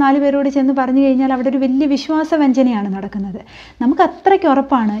ഇത് 4 പേരോട് ചെന്ന് പറഞ്ഞു കഴിഞ്ഞാൽ അവിടെ ഒരു വലിയ വിശ്വാസവഞ്ചനയാണ് നടക്കുന്നത്. നമുക്ക് അത്രയ്ക്ക്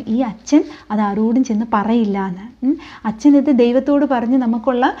ഉറപ്പാണ് ഈ അച്ഛൻ അത് ആരോടും ചെന്ന് പറയില്ല എന്ന്. അച്ഛൻ ഇത് ദൈവത്തോട് പറഞ്ഞ്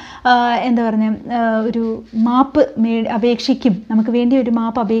നമുക്കുള്ള എന്താ പറയുക ഒരു മാപ്പ് അപേക്ഷിക്കും, നമുക്ക് വേണ്ടി ഒരു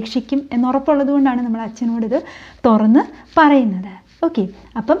മാപ്പ് അപേക്ഷിക്കും എന്നുറപ്പുള്ളത് കൊണ്ടാണ് നമ്മൾ അച്ഛനോടിത് തുറന്ന് പറയുന്നത്. ഓക്കെ,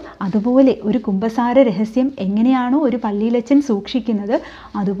 അപ്പം അതുപോലെ ഒരു കുമ്പസാര രഹസ്യം എങ്ങനെയാണോ ഒരു പള്ളിയിലച്ഛൻ സൂക്ഷിക്കുന്നത്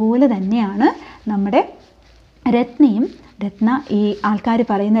അതുപോലെ തന്നെയാണ് നമ്മുടെ രത്ന ഈ ആൾക്കാർ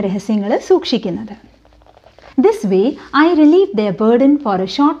പറയുന്ന രഹസ്യങ്ങൾ സൂക്ഷിക്കുന്നത്. This way, I relieve their burden for a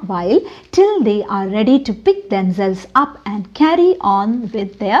short while till they are ready to pick themselves up and carry on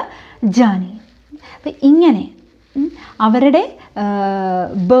with their journey. അപ്പം ഇങ്ങനെ അവരുടെ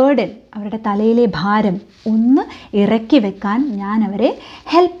ബേർഡൻ, അവരുടെ തലയിലെ ഭാരം ഒന്ന് ഇറക്കി വെക്കാൻ ഞാൻ അവരെ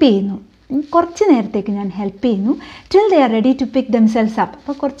ഹെൽപ്പ് ചെയ്യുന്നു. കുറച്ച് നേരത്തേക്ക് ഞാൻ ഹെൽപ്പ് ചെയ്യുന്നു. Till they are ready to pick themselves up.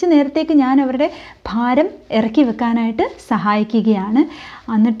 അപ്പോൾ കുറച്ച് നേരത്തേക്ക് ഞാൻ അവരുടെ ഭാരം ഇറക്കി വെക്കാനായിട്ട് സഹായിക്കുകയാണ്.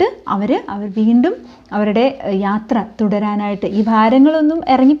 എന്നിട്ട് അവർ വീണ്ടും അവരുടെ യാത്ര തുടരാനായിട്ട്, ഈ ഭാരങ്ങളൊന്നും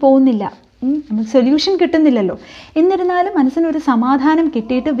ഇറങ്ങി പോകുന്നില്ല, നമുക്ക് സൊല്യൂഷൻ കിട്ടുന്നില്ലല്ലോ, എന്നിരുന്നാലും മനസ്സിനൊരു സമാധാനം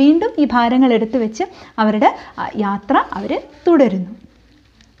കിട്ടിയിട്ട് വീണ്ടും ഈ ഭാരങ്ങൾ എടുത്തു വെച്ച് അവരുടെ യാത്ര അവർ തുടരുന്നു.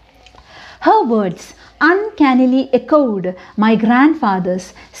 Her words uncannily echoed my grandfather's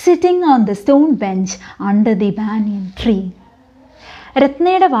sitting on the stone bench under the banyan tree.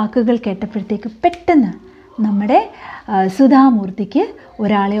 രത്നയുടെ വാക്കുകൾ കേട്ടപ്പോഴത്തേക്ക് പെട്ടെന്ന് നമ്മുടെ സുധാമൂർത്തിക്ക്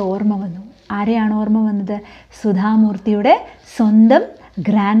ഒരാളെ ഓർമ്മ വന്നു. ആരെയാണ് ഓർമ്മ വന്നത്? സുധാമൂർത്തിയുടെ സ്വന്തം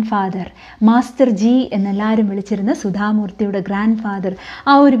grand father, master G എന്നെല്ലാവരും വിളിച്ചിരുന്ന സുധാമൂർത്തിയുടെ grand father,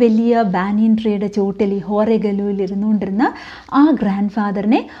 ആ ഒരു വലിയ ബാനിയൻ ട്രീയുടെ ചോട്ടിൽ ഈ ഹോറഗല്ലുവിൽ ഇരുന്നുകൊണ്ടിരുന്ന ആ ഗ്രാൻഡ്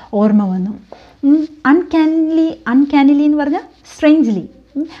ഫാദറിനെ ഓർമ്മ വന്നു. അൺകാനിലി എന്ന് പറഞ്ഞാൽ സ്ട്രേഞ്ച്ലി,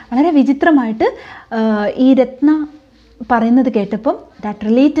 വളരെ വിചിത്രമായിട്ട് ഈ രത്ന പറയുന്നത് കേട്ടപ്പം that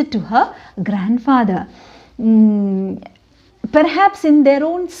related to her grand father. Perhaps in their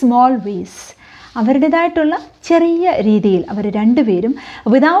own small vase, അവരുടേതായിട്ടുള്ള ചെറിയ രീതിയിൽ അവർ രണ്ടുപേരും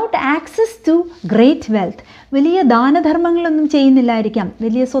without access to great wealth, വലിയ ദാനധർമ്മങ്ങളൊന്നും ചെയ്യുന്നില്ലായിരിക്കാം,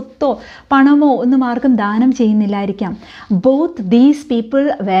 വലിയ സ്വത്തോ പണമോ ഒന്നും ആർക്കും ദാനം ചെയ്യുന്നില്ലായിരിക്കാം. Both these people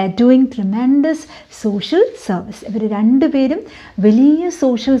were doing tremendous social service. ഇവർ രണ്ടുപേരും വലിയ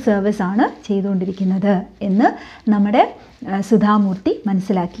സോഷ്യൽ സർവീസാണ് ചെയ്തുകൊണ്ടിരിക്കുന്നത് എന്ന് നമ്മുടെ സുധാമൂർത്തി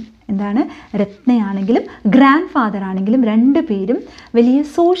മനസ്സിലാക്കി. എന്താണ്? രത്നയാണെങ്കിലും ഗ്രാൻഡ് ഫാദർ ആണെങ്കിലും രണ്ടുപേരും വലിയ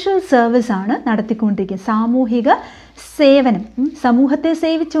സോഷ്യൽ സർവീസാണ് നടത്തിക്കൊണ്ടിരിക്കുക. സാമൂഹിക സേവനം, സമൂഹത്തെ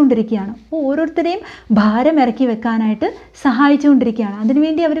സേവിച്ചുകൊണ്ടിരിക്കുകയാണ്. ഓരോരുത്തരെയും ഭാരം ഇറക്കി വെക്കാനായിട്ട് സഹായിച്ചുകൊണ്ടിരിക്കുകയാണ്.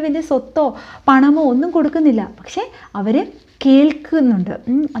 അതിനുവേണ്ടി അവർ വലിയ സ്വത്തോ പണമോ ഒന്നും കൊടുക്കുന്നില്ല, പക്ഷേ അവർ കേൾക്കുന്നുണ്ട്.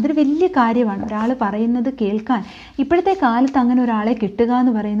 അതൊരു വലിയ കാര്യമാണ്, ഒരാൾ പറയുന്നത് കേൾക്കാൻ. ഇപ്പോഴത്തെ കാലത്ത് അങ്ങനെ ഒരാളെ കിട്ടുക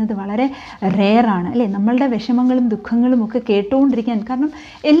എന്ന് പറയുന്നത് വളരെ റെയറാണ് അല്ലേ? നമ്മളുടെ വിഷമങ്ങളും ദുഃഖങ്ങളും ഒക്കെ കേട്ടുകൊണ്ടിരിക്കാൻ. കാരണം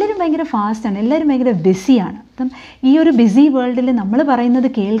എല്ലാവരും ഭയങ്കര ഫാസ്റ്റാണ്, എല്ലാവരും ഭയങ്കര ബിസിയാണ്. അപ്പം ഈ ഒരു ബിസി വേൾഡിൽ നമ്മൾ പറയുന്നത്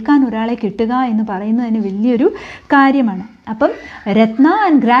കേൾക്കാൻ ഒരാളെ കിട്ടുക എന്ന് പറയുന്നത് തന്നെ വലിയൊരു കാര്യമാണ്. അപ്പം രത്ന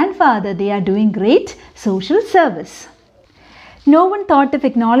and grand father, they are doing great social service. No one thought of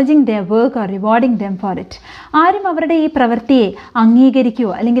acknowledging their work or rewarding them for it. ആരും അവരുടെ ഈ പ്രവൃത്തിയെ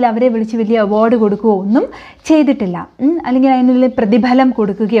അംഗീകരിക്കുകയോ അല്ലെങ്കിൽ അവരെ വിളിച്ച് വലിയ അവാർഡ് കൊടുക്കുകയോ ഒന്നും ചെയ്തിട്ടില്ല, അല്ലെങ്കിൽ അതിനുള്ള പ്രതിഫലം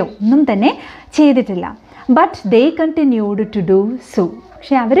കൊടുക്കുകയോ ഒന്നും തന്നെ ചെയ്തിട്ടില്ല. But they continued to do so.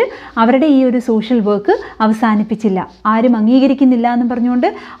 പക്ഷേ അവർ അവരുടെ ഈ ഒരു സോഷ്യൽ വർക്ക് അവസാനിപ്പിച്ചില്ല. ആരും അംഗീകരിക്കുന്നില്ല എന്ന് പറഞ്ഞുകൊണ്ട്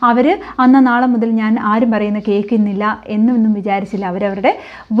അവർ നാളെ മുതൽ ഞാൻ ആരും പറയുന്ന കേൾക്കുന്നില്ല എന്നൊന്നും വിചാരിച്ചില്ല. അവരവരുടെ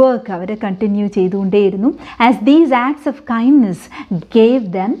work our continue ചെയ്തുകൊണ്ടേയിരുന്നു. As these acts of kindness gave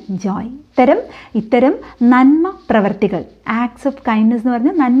dum Joy. ഇത്തരം നന്മ പ്രവർത്തികൾ, ആക്ട്സ് ഓഫ് കൈൻഡ്നെസ് എന്ന്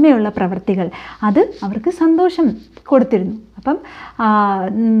പറഞ്ഞാൽ നന്മയുള്ള പ്രവർത്തികൾ, അത് അവർക്ക് സന്തോഷം കൊടുത്തിരുന്നു. അപ്പം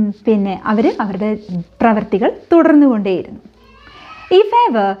പിന്നെ അവർ അവരുടെ പ്രവർത്തികൾ തുടർന്നുകൊണ്ടേയിരുന്നു. If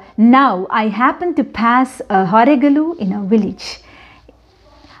ever now I happen to pass a Horegallu in a village,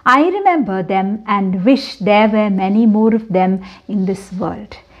 I remember them and wish there were many more of them in this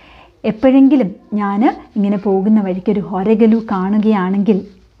world. എപ്പോഴെങ്കിലും ഞാൻ ഇങ്ങനെ പോകുന്ന വഴിക്ക് ഒരു ഹൊറഗല്ലു കാണുകയാണെങ്കിൽ,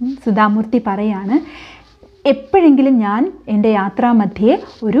 സുധാമൂർത്തി പറയാണ്, എപ്പോഴെങ്കിലും ഞാൻ എൻ്റെ യാത്രാമധ്യേ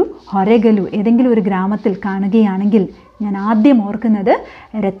ഒരു ഹൊറഗല്ലു ഏതെങ്കിലും ഒരു ഗ്രാമത്തിൽ കാണുകയാണെങ്കിൽ ഞാൻ ആദ്യം ഓർക്കുന്നത്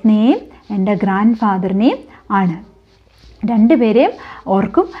രത്നയെയും എൻ്റെ ഗ്രാൻഡ് ഫാദറിനെയും ആണ്. രണ്ടുപേരെയും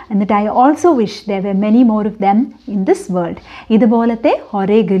ഓർക്കും. എന്നിട്ട് I also wish there were many more of them in this world. ഇതുപോലത്തെ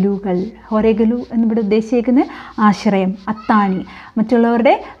ഹൊറഗല്ലുകൾ, ഹൊറഗല്ലു എന്നിവിടെ ഉദ്ദേശിക്കുന്നത് ആശ്രയം, അത്താണി,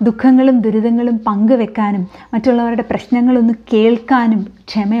 മറ്റുള്ളവരുടെ ദുഃഖങ്ങളും ദുരിതങ്ങളും പങ്കുവെക്കാനും മറ്റുള്ളവരുടെ പ്രശ്നങ്ങളൊന്ന് കേൾക്കാനും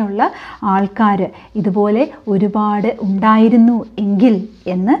ക്ഷമയുള്ള ആൾക്കാർ ഇതുപോലെ ഒരുപാട് ഉണ്ടായിരുന്നു എങ്കിൽ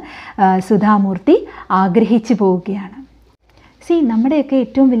എന്ന് സുധാമൂർത്തി ആഗ്രഹിച്ചു പോവുകയാണ്. നമ്മുടെയൊക്കെ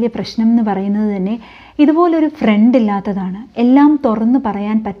ഏറ്റവും വലിയ പ്രശ്നം എന്ന് പറയുന്നത് തന്നെ ഇതുപോലൊരു ഫ്രണ്ട് ഇല്ലാത്തതാണ്. എല്ലാം തുറന്ന്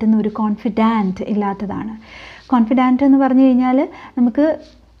പറയാൻ പറ്റുന്ന ഒരു കോൺഫിഡൻറ്റ് ഇല്ലാത്തതാണ്. കോൺഫിഡൻറ്റ് എന്ന് പറഞ്ഞു കഴിഞ്ഞാൽ നമുക്ക്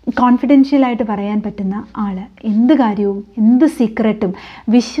കോൺഫിഡൻഷ്യലായിട്ട് പറയാൻ പറ്റുന്ന ആൾ, എന്ത് കാര്യവും എന്ത് സീക്രട്ടും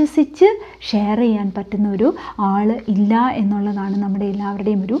വിശ്വസിച്ച് ഷെയർ ചെയ്യാൻ പറ്റുന്ന ഒരു ആൾ ഇല്ല എന്നുള്ളതാണ് നമ്മുടെ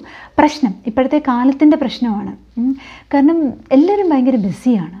എല്ലാവരുടെയും ഒരു പ്രശ്നം. ഇപ്പോഴത്തെ കാലത്തിൻ്റെ പ്രശ്നമാണ്. കാരണം എല്ലാവരും ഭയങ്കര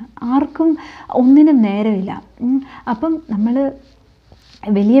ബിസിയാണ്, ആർക്കും ഒന്നിനും നേരമില്ല. അപ്പം നമ്മൾ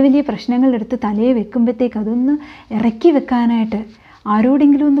വലിയ വലിയ പ്രശ്നങ്ങളെടുത്ത് തലയെ വെക്കുമ്പോഴത്തേക്ക് അതൊന്ന് ഇറക്കി വെക്കാനായിട്ട്,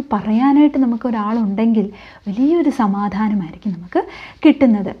 ആരോടെങ്കിലും ഒന്ന് പറയാനായിട്ട് നമുക്കൊരാളുണ്ടെങ്കിൽ വലിയൊരു സമാധാനമായിരിക്കും നമുക്ക്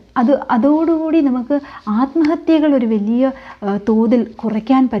കിട്ടുന്നത്. അതോടുകൂടി നമുക്ക് ആത്മഹത്യകൾ ഒരു വലിയ തോതിൽ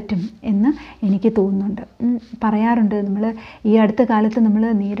കുറയ്ക്കാൻ പറ്റും എന്ന് എനിക്ക് തോന്നുന്നുണ്ട്. പറയാറുണ്ട്, നമ്മൾ ഈ അടുത്ത കാലത്ത് നമ്മൾ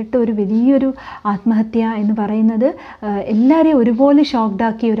നേരിട്ട ഒരു വലിയൊരു ആത്മഹത്യ എന്ന് പറയുന്നത്, എല്ലാവരെയും ഒരുപോലെ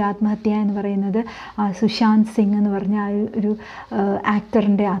ഷോക്ക്ഡാക്കിയ ഒരു ആത്മഹത്യ എന്ന് പറയുന്നത് സുശാന്ത് സിംഗ് എന്ന് പറഞ്ഞ ആ ഒരു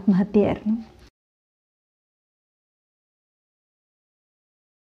ആക്ടറിൻ്റെ ആത്മഹത്യയായിരുന്നു.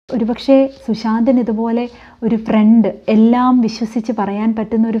 ഒരുപക്ഷെ സുശാന്തിന് ഇതുപോലെ ഒരു ഫ്രണ്ട്, എല്ലാം വിശ്വസിച്ച് പറയാൻ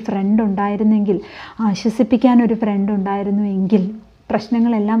പറ്റുന്ന ഒരു ഫ്രണ്ട് ഉണ്ടായിരുന്നെങ്കിൽ, ആശ്വസിപ്പിക്കാൻ ഒരു ഫ്രണ്ട് ഉണ്ടായിരുന്നു എങ്കിൽ,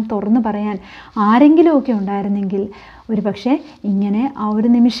 പ്രശ്നങ്ങളെല്ലാം തുറന്നു പറയാൻ ആരെങ്കിലുമൊക്കെ ഉണ്ടായിരുന്നെങ്കിൽ, ഒരുപക്ഷെ ഇങ്ങനെ ആ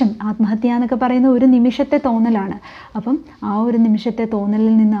ഒരു നിമിഷം, ആത്മഹത്യ എന്നൊക്കെ പറയുന്ന ഒരു നിമിഷത്തെ തോന്നലാണ്. അപ്പം ആ ഒരു നിമിഷത്തെ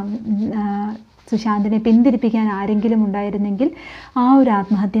തോന്നലിൽ നിന്ന് സുശാന്തിനെ പിന്തിരിപ്പിക്കാൻ ആരെങ്കിലും ഉണ്ടായിരുന്നെങ്കിൽ ആ ഒരു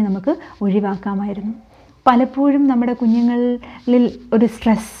ആത്മഹത്യ നമുക്ക് ഒഴിവാക്കാമായിരുന്നു. പലപ്പോഴും നമ്മുടെ കുഞ്ഞുങ്ങളിൽ ഒരു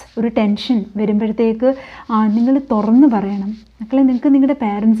സ്ട്രെസ്, ഒരു ടെൻഷൻ വരുമ്പോഴത്തേക്ക് നിങ്ങൾ തുറന്നു പറയണം. മക്കളെ, നിങ്ങൾക്ക് നിങ്ങളുടെ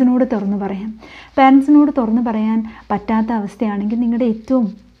പാരൻസിനോട് തുറന്നു പറയാം. പാരൻസിനോട് തുറന്നു പറയാൻ പറ്റാത്ത അവസ്ഥയാണെങ്കിൽ നിങ്ങളുടെ ഏറ്റവും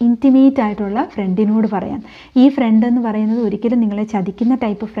ഇൻറ്റിമേറ്റ് ആയിട്ടുള്ള ഫ്രണ്ടിനോട് പറയാം. ഈ ഫ്രണ്ട് എന്ന് പറയുന്നത് ഒരിക്കലും നിങ്ങളെ ചതിക്കുന്ന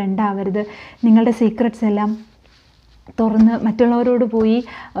ടൈപ്പ് ഫ്രണ്ട് ആവരുത്. നിങ്ങളുടെ സീക്രട്സ് എല്ലാം തുറന്ന് മറ്റുള്ളവരോട് പോയി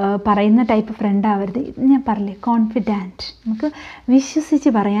പറയുന്ന ടൈപ്പ് ഫ്രണ്ട് ആവരുത്. ഞാൻ പറഞ്ഞില്ലേ, കോൺഫിഡൻറ്റ്, നമുക്ക് വിശ്വസിച്ച്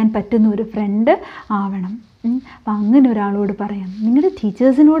പറയാൻ പറ്റുന്ന ഒരു ഫ്രണ്ട് ആവണം. അപ്പം അങ്ങനെ ഒരാളോട് പറയാം. നിങ്ങളുടെ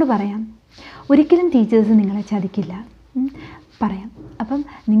ടീച്ചേഴ്സിനോട് പറയാം. ഒരിക്കലും ടീച്ചേഴ്സ് നിങ്ങളെ ചതിക്കില്ല, പറയാം. അപ്പം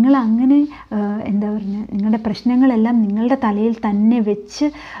നിങ്ങൾ അങ്ങനെ എന്താ പറയുക, നിങ്ങളുടെ പ്രശ്നങ്ങളെല്ലാം നിങ്ങളുടെ തലയിൽ തന്നെ വെച്ച്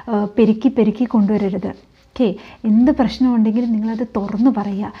പെരുക്കി കൊണ്ടുവരരുത്. ഓക്കെ, എന്ത് പ്രശ്നമുണ്ടെങ്കിലും നിങ്ങളത് തുറന്നു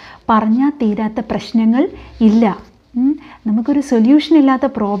പറയുക. പറഞ്ഞാൽ തീരാത്ത പ്രശ്നങ്ങൾ ഇല്ല. നമുക്കൊരു സൊല്യൂഷൻ ഇല്ലാത്ത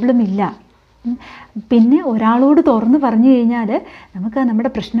പ്രോബ്ലം ഇല്ല. പിന്നെ ഒരാളോട് തുറന്ന് പറഞ്ഞു കഴിഞ്ഞാൽ നമുക്ക്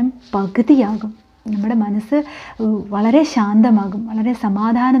നമ്മുടെ പ്രശ്നം പകുതിയാകും. നമ്മുടെ മനസ്സ് വളരെ ശാന്തമാകും, വളരെ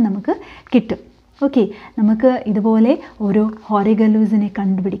സമാധാനം നമുക്ക് കിട്ടും. ഓക്കെ, നമുക്ക് ഇതുപോലെ ഓരോ ഹോറിഗല്ലൂസിനെ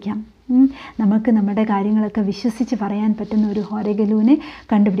കണ്ടുപിടിക്കാം. നമുക്ക് നമ്മുടെ കാര്യങ്ങളൊക്കെ വിശ്വസിച്ച് പറയാൻ പറ്റുന്ന ഒരു ഹോറിഗല്ലുവിനെ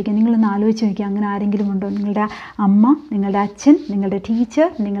കണ്ടുപിടിക്കാം. നിങ്ങളൊന്ന് ആലോചിച്ച് നോക്കുക, അങ്ങനെ ആരെങ്കിലും ഉണ്ടോ? നിങ്ങളുടെ അമ്മ, നിങ്ങളുടെ അച്ഛൻ, നിങ്ങളുടെ ടീച്ചർ,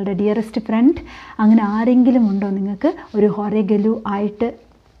 നിങ്ങളുടെ ഡിയറസ്റ്റ് ഫ്രണ്ട്, അങ്ങനെ ആരെങ്കിലും ഉണ്ടോ നിങ്ങൾക്ക് ഒരു ഹോറിഗല്ലു ആയിട്ട്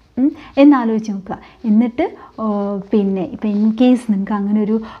എന്നാലോചിച്ച് നോക്കുക. എന്നിട്ട് പിന്നെ ഇപ്പം ഇൻ കേസ് നിങ്ങൾക്ക് അങ്ങനെ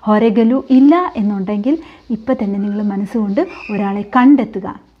ഒരു ഹോറിഗല്ലു ഇല്ല എന്നുണ്ടെങ്കിൽ ഇപ്പം തന്നെ നിങ്ങൾ മനസ്സുകൊണ്ട് ഒരാളെ കണ്ടെത്തുക.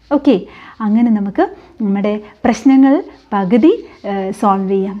 ഓക്കെ, അങ്ങനെ നമുക്ക് നമ്മുടെ പ്രശ്നങ്ങൾ പകുതി സോൾവ്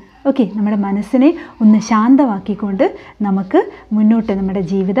ചെയ്യാം. ഓക്കെ, നമ്മുടെ മനസ്സിനെ ഒന്ന് ശാന്തമാക്കിക്കൊണ്ട് നമുക്ക് മുന്നോട്ട് നമ്മുടെ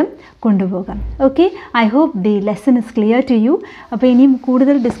ജീവിതം കൊണ്ടുപോകാം. Okay, I hope the lesson is clear to you. അപ്പോൾ ഇനിയും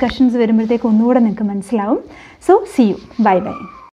കൂടുതൽ ഡിസ്കഷൻസ് വരുമ്പോഴത്തേക്ക് ഒന്നുകൂടെ നിങ്ങൾക്ക് മനസ്സിലാവും. So see you. Bye bye.